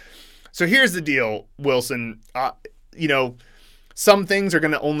stories. So here's the deal, Wilson. Some things are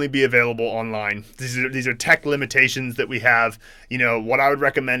going to only be available online. These are tech limitations that we have. What I would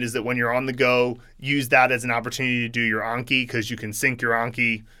recommend is that when you're on the go, use that as an opportunity to do your Anki, because you can sync your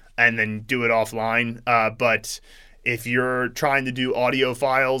Anki and then do it offline. But if you're trying to do audio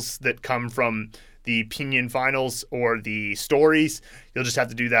files that come from the Pinyin finals or the stories, you'll just have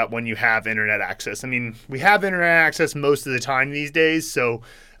to do that when you have internet access. I mean, we have internet access most of the time these days, so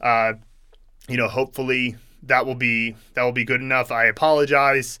hopefully that will be good enough. I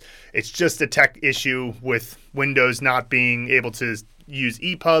apologize. It's just a tech issue with Windows not being able to use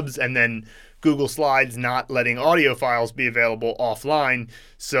EPUBs, and then Google Slides not letting audio files be available offline.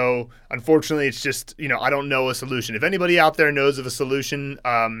 So unfortunately, it's just, I don't know a solution. If anybody out there knows of a solution,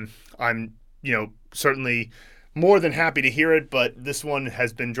 I'm certainly more than happy to hear it, but this one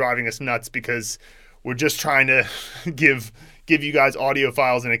has been driving us nuts because we're just trying to give you guys audio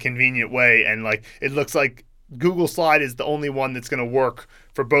files in a convenient way, and it looks like Google Slide is the only one that's going to work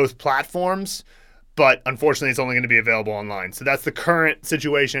for both platforms, but unfortunately it's only going to be available online. So that's the current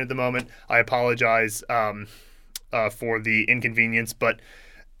situation at the moment. I apologize for the inconvenience, but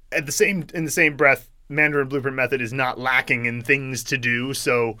in the same breath, Mandarin Blueprint Method is not lacking in things to do.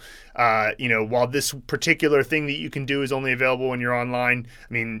 So, while this particular thing that you can do is only available when you're online,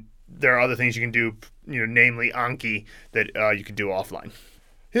 I mean, there are other things you can do, namely Anki, that you can do offline.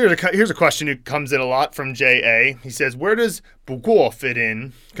 Here's a question that comes in a lot from J.A. He says, where does 不过 fit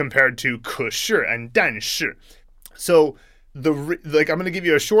in compared to 可是 and 但是? So, I'm going to give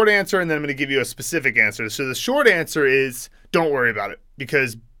you a short answer, and then I'm going to give you a specific answer. So the short answer is, don't worry about it,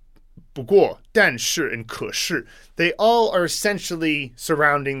 because 不过, 但是, and 可是, they all are essentially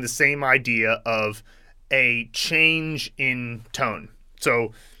surrounding the same idea of a change in tone.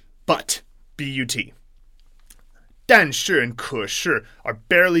 So, but, B-U-T. 但是 and 可是 are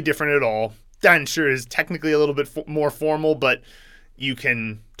barely different at all. 但是 is technically a little bit more formal, but you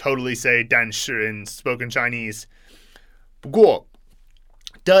can totally say 但是 in spoken Chinese. 不过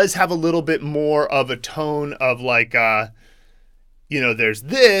does have a little bit more of a tone of there's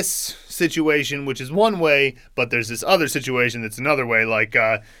this situation, which is one way, but there's this other situation that's another way.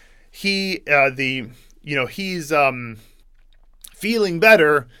 He's feeling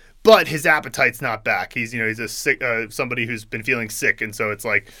better, but his appetite's not back. He's a sick, somebody who's been feeling sick, and so it's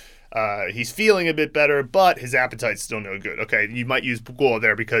he's feeling a bit better, but his appetite's still no good. Okay, you might use 不过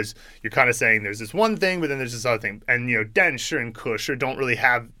there because you're kind of saying there's this one thing, but then there's this other thing. And 但是 and 可是 don't really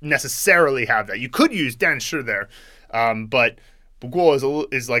necessarily have that. You could use 但是 there, but 不过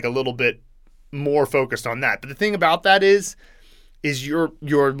is a little bit more focused on that. But the thing about that is your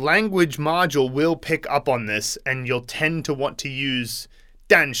language module will pick up on this, and you'll tend to want to use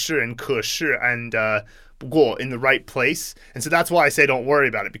但是 and 可是 and 不过 in the right place. And so that's why I say don't worry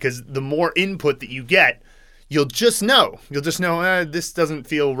about it, because the more input that you get, you'll just know this doesn't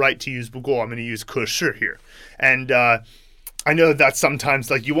feel right to use 不过. I'm going to use 可是 here. And I know that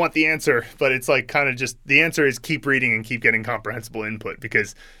sometimes you want the answer, but it's kind of just the answer is keep reading and keep getting comprehensible input,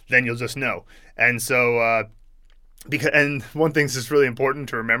 because then you'll just know. And so and one thing that's really important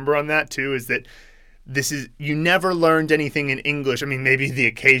to remember on that too is that you never learned anything in English. I mean, maybe the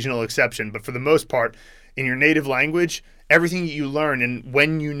occasional exception, but for the most part, in your native language, everything you learn and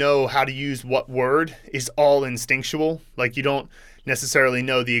when you know how to use what word is all instinctual. You don't necessarily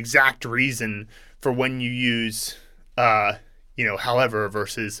know the exact reason for when you use, however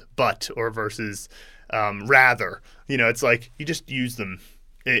versus but or versus rather. It's like you just use them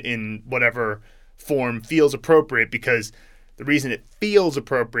in whatever form feels appropriate, because the reason it feels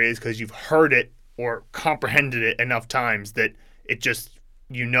appropriate is because you've heard it or comprehended it enough times that it just,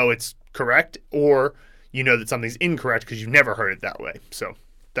 it's correct, or that something's incorrect because you've never heard it that way. So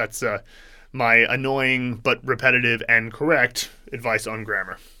that's my annoying but repetitive and correct advice on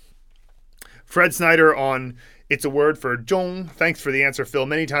grammar. Fred Snyder on It's a Word for Zhong. Thanks for the answer, Phil.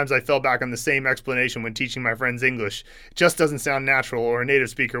 Many times I fell back on the same explanation when teaching my friends English. It just doesn't sound natural, or a native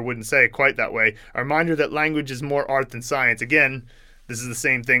speaker wouldn't say it quite that way. A reminder that language is more art than science. Again, this is the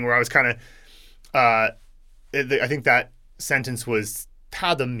same thing where I was kind of, I think that sentence was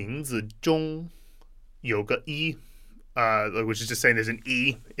他的名字中有个 E, which is just saying there's an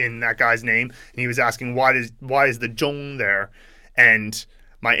E in that guy's name. And he was asking, why is the zhong there? And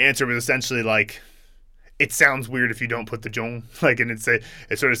my answer was essentially like, it sounds weird if you don't put the zhong. And it's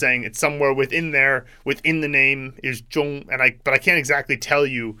sort of saying it's somewhere within there, within the name is zhong. But I can't exactly tell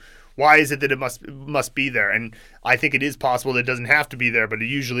you why is it that it must be there. And I think it is possible that it doesn't have to be there, but it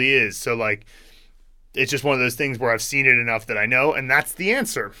usually is. So it's just one of those things where I've seen it enough that I know, and that's the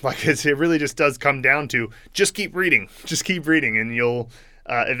answer. It really just does come down to just keep reading, and you'll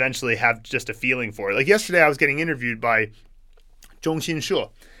eventually have just a feeling for it. Yesterday, I was getting interviewed by Zhong Xinshu,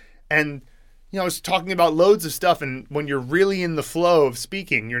 and I was talking about loads of stuff, and when you're really in the flow of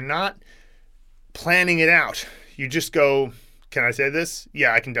speaking, you're not planning it out. You just go, can I say this?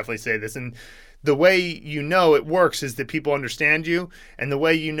 Yeah, I can definitely say this. And the way it works is that people understand you, and the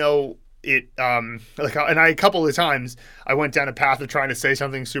way it, and a couple of times I went down a path of trying to say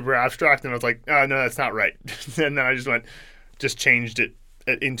something super abstract, and I was like, oh, no, that's not right. And then I just changed it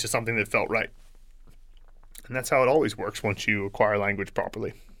into something that felt right. And that's how it always works once you acquire language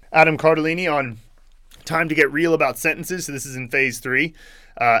properly. Adam Cardellini on time to get real about sentences. So this is in phase 3.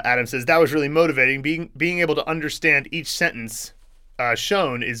 Adam says, that was really motivating. Being able to understand each sentence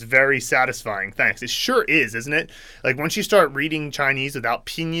shown is very satisfying. Thanks. It sure is, isn't it? Once you start reading Chinese without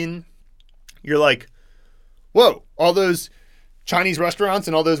pinyin, you're like, whoa, all those Chinese restaurants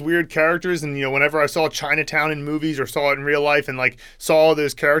and all those weird characters. And, whenever I saw Chinatown in movies or saw it in real life and saw all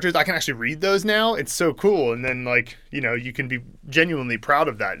those characters, I can actually read those now. It's so cool. And then you can be genuinely proud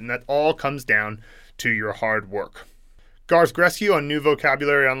of that. And that all comes down to your hard work. Garth Grescu on New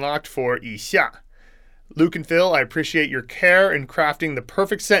Vocabulary Unlocked for 以下. Luke and Phil, I appreciate your care in crafting the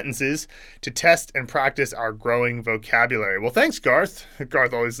perfect sentences to test and practice our growing vocabulary. Well, thanks, Garth.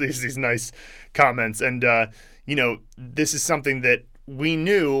 Garth always leaves these nice comments. And, this is something that we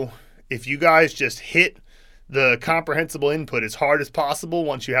knew if you guys just hit the comprehensible input as hard as possible,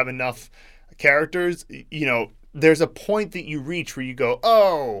 once you have enough characters, there's a point that you reach where you go,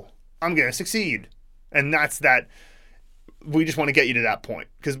 oh, I'm going to succeed. And that's that. We just want to get you to that point,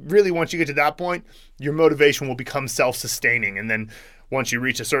 because really once you get to that point, your motivation will become self-sustaining. And then once you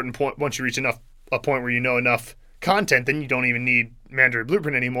reach a certain point, once you reach a point where you know enough content, then you don't even need Mandarin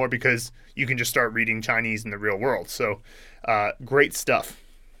Blueprint anymore, because you can just start reading Chinese in the real world. So great stuff.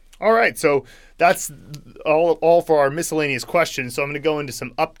 All right, so that's all for our miscellaneous questions. So I'm going to go into some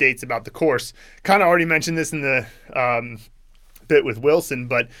updates about the course. Kind of already mentioned this in the bit with Wilson,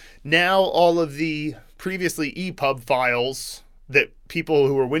 but now all of the previously EPUB files that people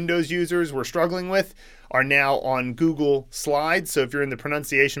who are Windows users were struggling with are now on Google Slides. So if you're in the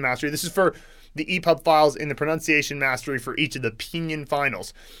pronunciation mastery, this is for the EPUB files in the pronunciation mastery for each of the Pinyin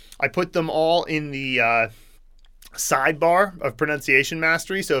finals. I put them all in the sidebar of pronunciation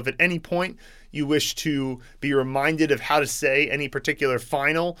mastery. So if at any point you wish to be reminded of how to say any particular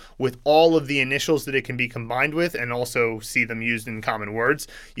final with all of the initials that it can be combined with, and also see them used in common words,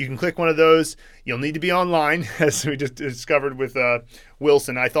 you can click one of those. You'll need to be online, as we just discovered with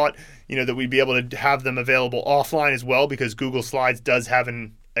Wilson. I thought that we'd be able to have them available offline as well, because Google Slides does have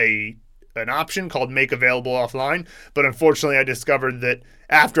an option called Make Available Offline. But unfortunately, I discovered that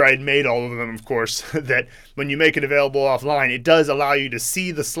after I had made all of them, of course, that when you make it available offline, it does allow you to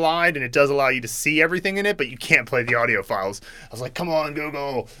see the slide and it does allow you to see everything in it, but you can't play the audio files. I was like, come on,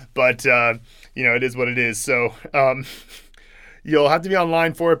 Google. But, it is what it is. So you'll have to be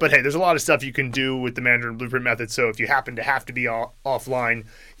online for it. But hey, there's a lot of stuff you can do with the Mandarin Blueprint method. So if you happen to have to be offline,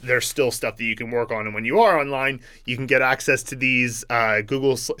 there's still stuff that you can work on. And when you are online, you can get access to these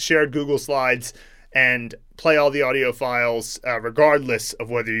shared Google Slides and play all the audio files regardless of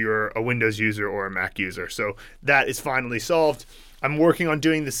whether you're a Windows user or a Mac user. So that is finally solved. I'm working on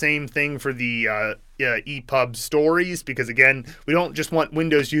doing the same thing for the EPUB stories, because again, we don't just want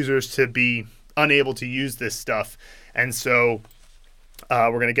Windows users to be unable to use this stuff. And so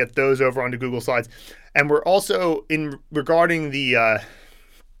we're going to get those over onto Google Slides. And we're also, regarding the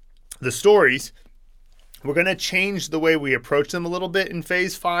stories, We're going to change the way we approach them a little bit in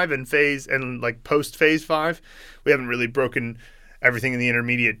phase 5 and like post phase 5. We haven't really broken everything in the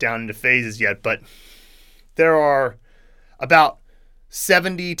intermediate down into phases yet, but there are about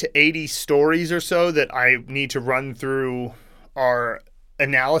 70 to 80 stories or so that I need to run through our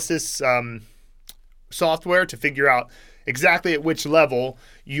analysis software to figure out exactly at which level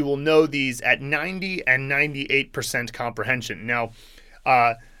you will know these at 90 and 98% comprehension. Now,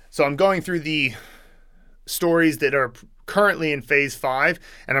 so I'm going through the stories that are currently in phase 5,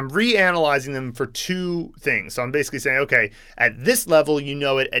 and I'm reanalyzing them for two things. So I'm basically saying, okay, at this level, you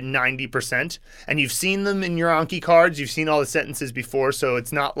know it at 90%, and you've seen them in your Anki cards. You've seen all the sentences before, so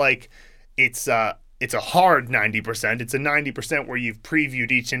it's not like it's a hard 90%. It's a 90% where you've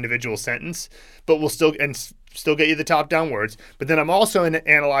previewed each individual sentence, but we'll still get you the top-down words. But then I'm also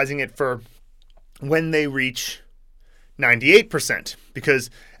analyzing it for when they reach 98%, because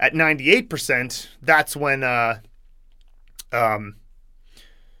at 98%, that's when at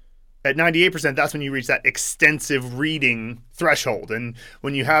 98%, that's when you reach that extensive reading threshold. And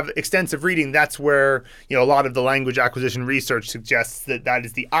when you have extensive reading, that's where, a lot of the language acquisition research suggests that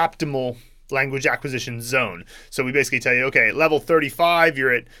is the optimal language acquisition zone. So we basically tell you, okay, at level 35,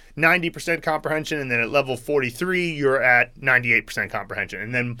 you're at 90% comprehension, and then at level 43, you're at 98% comprehension.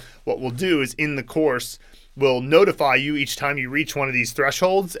 And then what we'll do is in the course, we'll notify you each time you reach one of these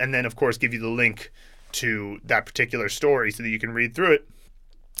thresholds, and then, of course, give you the link to that particular story so that you can read through it.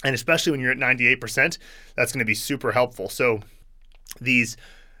 And especially when you're at 98%, that's going to be super helpful. So these,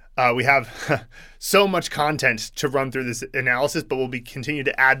 we have so much content to run through this analysis, but we'll continue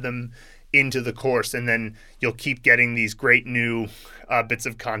to add them into the course, and then you'll keep getting these great new bits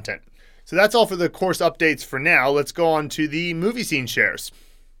of content. So that's all for the course updates for now. Let's go on to the movie scene shares.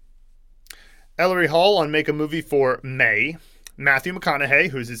 Ellery Hall on Make a Movie for May. Matthew McConaughey,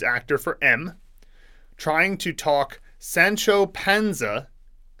 who's his actor for M, trying to talk Sancho Panza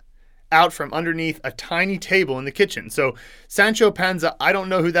out from underneath a tiny table in the kitchen. So Sancho Panza, I don't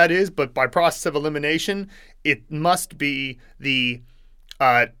know who that is, but by process of elimination, it must be the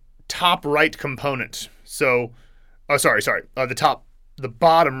top right component. So, the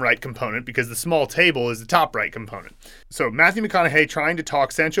bottom right component, because the small table is the top right component. So Matthew McConaughey trying to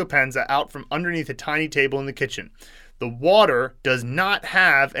talk Sancho Panza out from underneath a tiny table in the kitchen. The water does not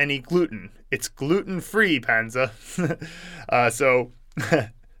have any gluten. It's gluten-free, Panza.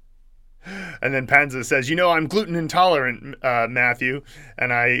 And then Panza says, I'm gluten intolerant, Matthew,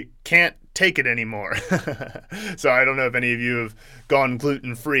 and I can't take it anymore. So I don't know if any of you have gone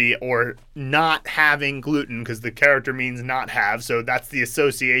gluten-free or not having gluten, because the character means not have. So that's the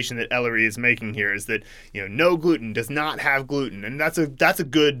association that Ellery is making here, is that, no gluten, does not have gluten. And that's a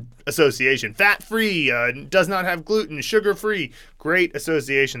good association. Fat-free, does not have gluten, sugar-free. Great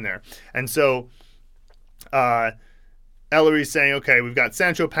association there. And so Ellery's saying, okay, we've got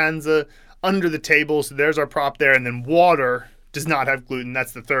Sancho Panza under the table, so there's our prop there, and then water does not have gluten.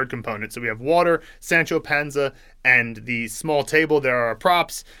 That's the third component. So we have water, Sancho Panza, and the small table. There are our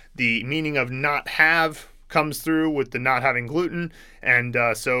props. The meaning of not have comes through with the not having gluten. And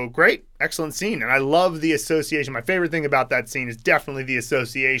so great, excellent scene. And I love the association. My favorite thing about that scene is definitely the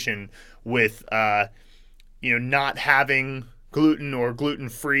association with, not having gluten or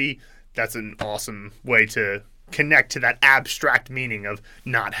gluten-free. That's an awesome way to connect to that abstract meaning of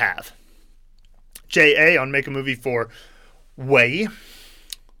not have. J.A. on Make a Movie for Wei.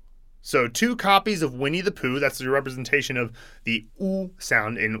 So 2 copies of Winnie the Pooh, that's the representation of the oo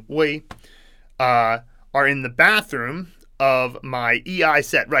sound in Wei, are in the bathroom of my EI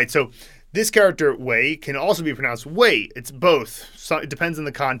set. Right, so this character Wei can also be pronounced Wei. It's both. So it depends on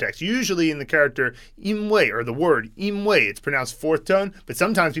the context. Usually in the character Imwei, or the word Imwei, it's pronounced 4th tone, but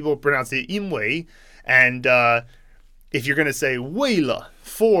sometimes people pronounce it Imwei. And if you're going to say Weila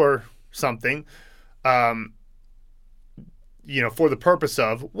for something, for the purpose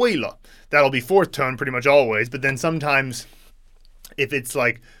of Weila, that'll be 4th tone pretty much always. But then sometimes if it's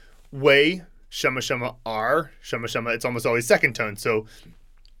like Wei, Shama Shama R, Shama Shama, it's almost always 2nd tone. So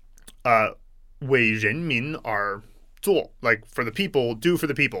Wei Ren Min are zuo, like for the people, do for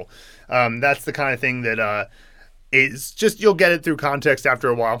the people. That's the kind of thing that it's just, you'll get it through context after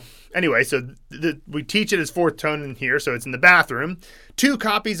a while. Anyway, so we teach it as 4th tone in here, so it's in the bathroom. 2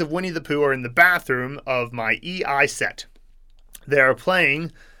 copies of Winnie the Pooh are in the bathroom of my EI set. They are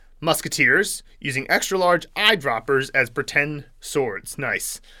playing Musketeers using extra large eyedroppers as pretend swords.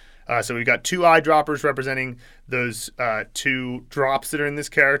 Nice. So we've got 2 eyedroppers representing those 2 drops that are in this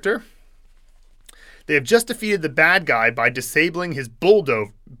character. They have just defeated the bad guy by disabling his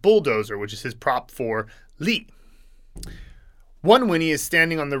bulldozer, which is his prop for Li. One Winnie is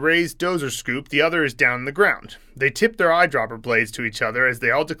standing on the raised dozer scoop, the other is down on the ground. They tip their eyedropper blades to each other as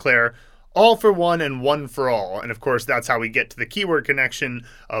they all declare, all for one and one for all. And of course, that's how we get to the keyword connection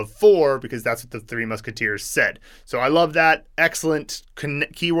of four, because that's what the Three Musketeers said. So I love that. Excellent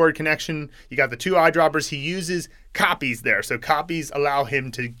keyword connection. You got the two eyedroppers. He uses copies there. So copies allow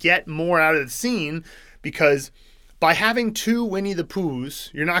him to get more out of the scene, because by having two Winnie the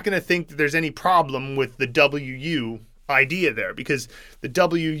Poohs, you're not going to think that there's any problem with the WU idea there, because the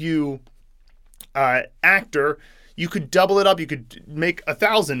WU actor, you could double it up. You could make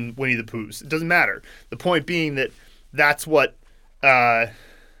 1,000 Winnie the Poohs. It doesn't matter. The point being that that's what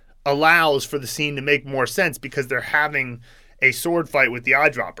allows for the scene to make more sense, because they're having a sword fight with the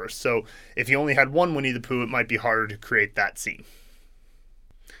eyedroppers. So if you only had one Winnie the Pooh, it might be harder to create that scene.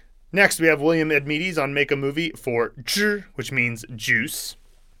 Next, we have William Edmeades on Make a Movie for J, which means juice.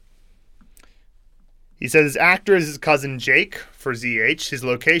 He says his actor is his cousin Jake for ZH. His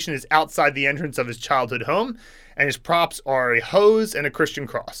location is outside the entrance of his childhood home, and his props are a hose and a Christian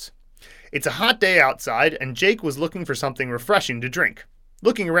cross. It's a hot day outside, and Jake was looking for something refreshing to drink.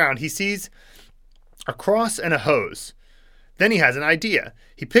 Looking around, he sees a cross and a hose. Then he has an idea.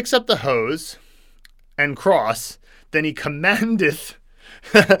 He picks up the hose and cross, then he commandeth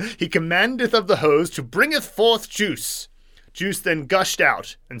of the hose to bringeth forth juice. Juice then gushed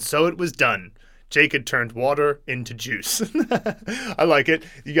out, and so it was done. Jake had turned water into juice. I like it.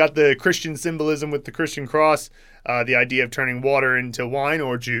 You got the Christian symbolism with the Christian cross, the idea of turning water into wine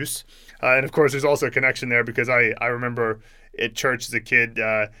or juice. And of course, there's also a connection there, because I remember at church as a kid,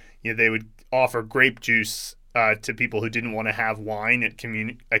 they would offer grape juice to people who didn't want to have wine at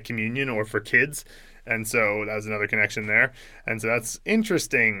communion or for kids. And so that was another connection there. And so that's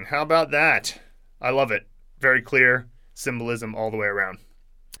interesting. How about that? I love it. Very clear symbolism all the way around.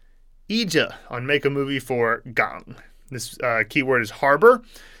 Ija on Make a Movie for Gang. This keyword is harbor.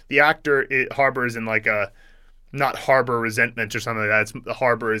 The actor, harbor is in like a, not harbor resentment or something like that.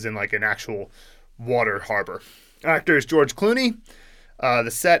 Harbor is in like an actual water harbor. Actor is George Clooney. The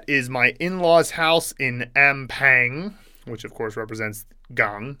set is my in-laws' house in Ampang, which of course represents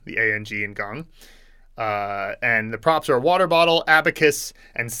Gang, the A-N-G in Gang. And the props are a water bottle, abacus,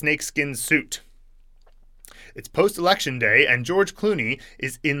 and snakeskin suit. It's post-election day, and George Clooney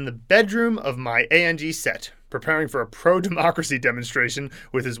is in the bedroom of my A&G set, preparing for a pro-democracy demonstration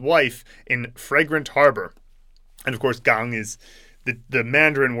with his wife in Fragrant Harbor. And of course, gang is the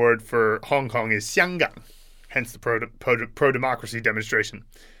Mandarin word for Hong Kong is xianggang, hence the pro-democracy demonstration.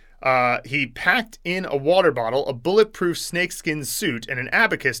 He packed in a water bottle, a bulletproof snakeskin suit, and an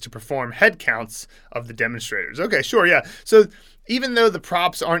abacus to perform head counts of the demonstrators. Okay, sure, yeah. So even though the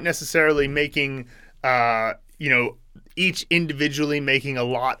props aren't necessarily making each individually making a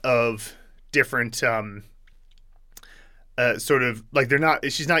lot of different sort of like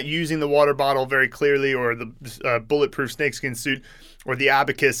she's not using the water bottle very clearly, or the bulletproof snakeskin suit, or the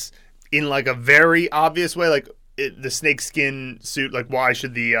abacus in like a very obvious way, like the snakeskin suit. Like, why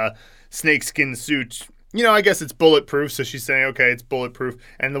should the snakeskin suit? I guess it's bulletproof, so she's saying, okay, it's bulletproof.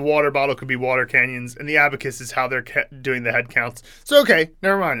 And the water bottle could be water canyons, and the abacus is how they're doing the head counts. So, okay,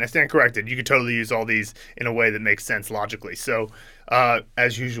 never mind, I stand corrected. You could totally use all these in a way that makes sense logically. So,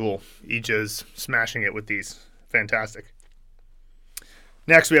 as usual, Ija's smashing it with these. Fantastic.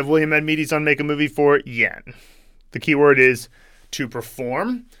 Next, we have William Edmeades on Make a Movie for Yen. The keyword is to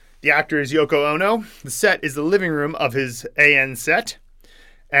perform. The actor is Yoko Ono. The set is the living room of his AN set.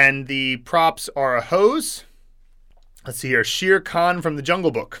 And the props are a hose. Let's see here. Shere Khan from the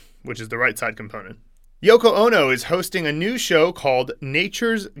Jungle Book, which is the right side component. Yoko Ono is hosting a new show called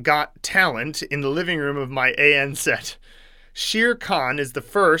Nature's Got Talent in the living room of my AN set. Shere Khan is the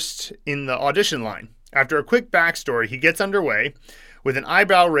first in the audition line. After a quick backstory, he gets underway with an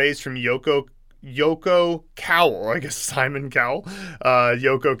eyebrow raised from Yoko Cowell. I guess Simon Cowell.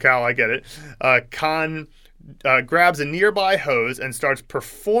 Yoko Cowell, I get it. Khan grabs a nearby hose and starts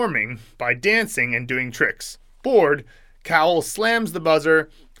performing by dancing and doing tricks. Bored, Cowell slams the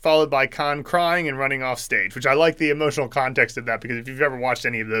buzzer, followed by Khan crying and running off stage, which I like the emotional context of that, because if you've ever watched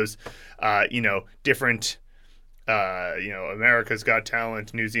any of those, different, America's Got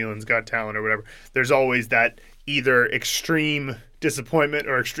Talent, New Zealand's Got Talent, or whatever, there's always that either extreme disappointment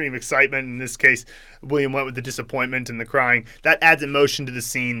or extreme excitement. In this case, William went with the disappointment and the crying. That adds emotion to the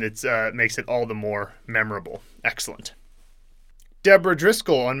scene that makes it all the more memorable. Excellent. Deborah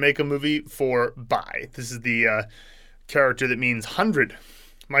Driscoll on Make a Movie for Bai. This is the character that means 100.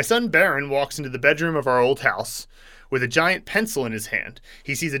 My son Baron walks into the bedroom of our old house with a giant pencil in his hand.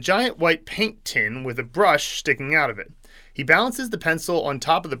 He sees a giant white paint tin with a brush sticking out of it. He balances the pencil on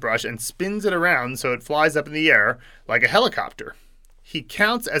top of the brush and spins it around so it flies up in the air like a helicopter. He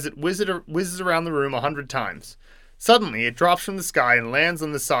counts as it whizzes around the room 100 times. Suddenly, it drops from the sky and lands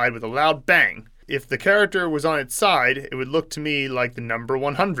on the side with a loud bang. If the character was on its side, it would look to me like the number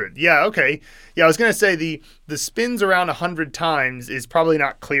 100. Yeah, okay. Yeah, I was going to say the spins around 100 times is probably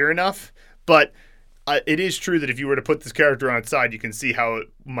not clear enough, but it is true that if you were to put this character on its side, you can see how it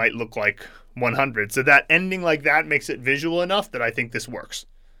might look like 100. So that ending like that makes it visual enough that I think this works.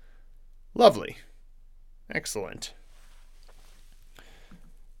 Lovely. Excellent.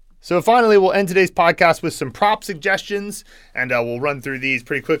 So finally, we'll end today's podcast with some prop suggestions, and we'll run through these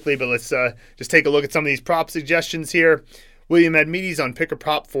pretty quickly, but let's just take a look at some of these prop suggestions here. William Admides on Pick a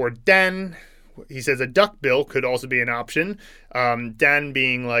Prop for Dan. He says a duckbill could also be an option. Dan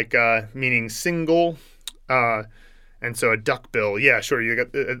being like meaning single, and so a duckbill. Yeah, sure.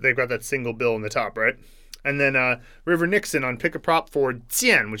 They've got that single bill in the top, right? And then River Nixon on Pick a Prop for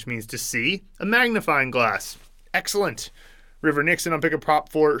Jian, which means to see, a magnifying glass. Excellent. River Nixon on Pick a Prop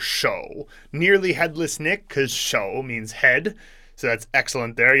for Show. Nearly Headless Nick, because Show means head. So that's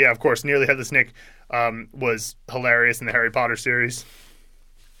excellent there. Yeah, of course, Nearly Headless Nick was hilarious in the Harry Potter series.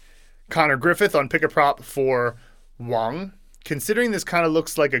 Connor Griffith on Pick a Prop for Wang. Considering this kind of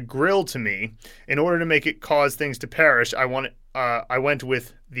looks like a grill to me, in order to make it cause things to perish, I went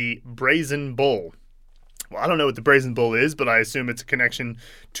with the Brazen Bull. Well, I don't know what the Brazen Bull is, but I assume it's a connection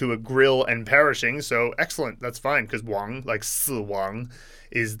to a grill and perishing, so excellent. That's fine, because Wang, like Si Wang,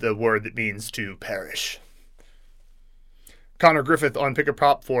 is the word that means to perish. Connor Griffith on Pick a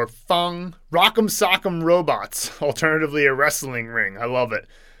Prop for Fang, Rock'em Sock'em Robots, alternatively a wrestling ring. I love it.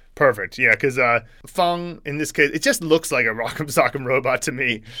 Perfect, yeah, because Fang, in this case, it just looks like a Rock'em Sock'em robot to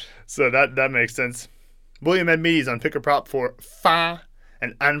me, so that makes sense. William Admides on Pick a Prop for Fa,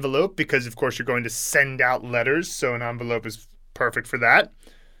 an envelope, because of course you're going to send out letters, so an envelope is perfect for that.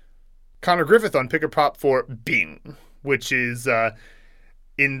 Connor Griffith on Pick a Prop for Bing, which is,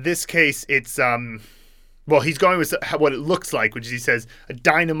 in this case, it's, he's going with what it looks like, which is, he says, a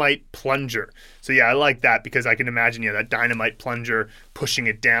dynamite plunger. So yeah, I like that, because I can imagine, that dynamite plunger pushing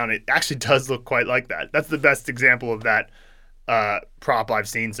it down. It actually does look quite like that. That's the best example of that prop I've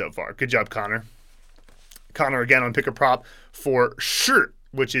seen so far. Good job, Connor. Connor again on Pick a Prop for Shirt,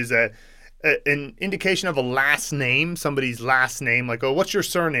 which is an indication of a last name, somebody's last name, like, oh, what's your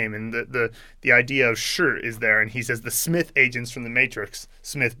surname? And the idea of Shirt is there, and he says the Smith agents from the Matrix,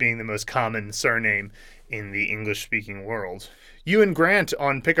 Smith being the most common surname in the English-speaking world. Ewan Grant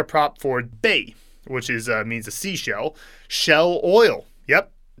on Pick a Prop for Bay, which is means a seashell. Shell Oil,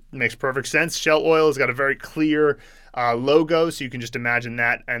 yep, makes perfect sense. Shell Oil has got a very clear logo, so you can just imagine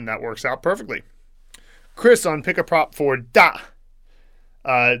that, and that works out perfectly. Chris on Pick a Prop for Da.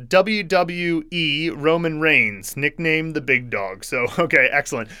 WWE Roman Reigns, nicknamed the Big Dog. So, okay,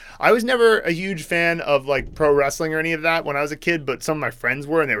 excellent. I was never a huge fan of like pro wrestling or any of that when I was a kid, but some of my friends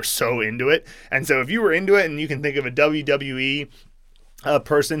were, and they were so into it. And so if you were into it and you can think of a WWE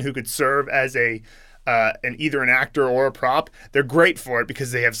person who could serve as either an actor or a prop, they're great for it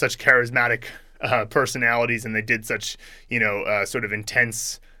because they have such charismatic personalities, and they did such, sort of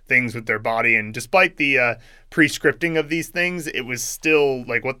intense things with their body. And despite the pre-scripting of these things, it was still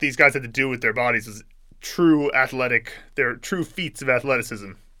like what these guys had to do with their bodies was they're true feats of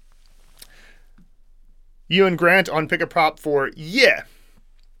athleticism. Ewan Grant on Pick a Prop for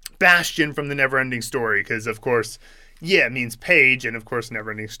Bastion from the Neverending Story, because of course means page, and of course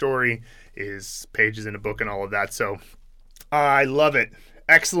Neverending Story is pages in a book and all of that. So I love it.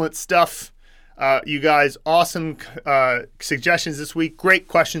 Excellent stuff. You guys, awesome suggestions this week. Great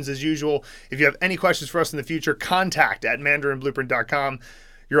questions as usual. If you have any questions for us in the future, contact at mandarinblueprint.com.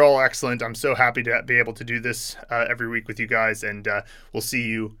 You're all excellent. I'm so happy to be able to do this every week with you guys, and we'll see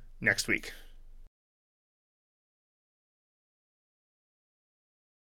you next week.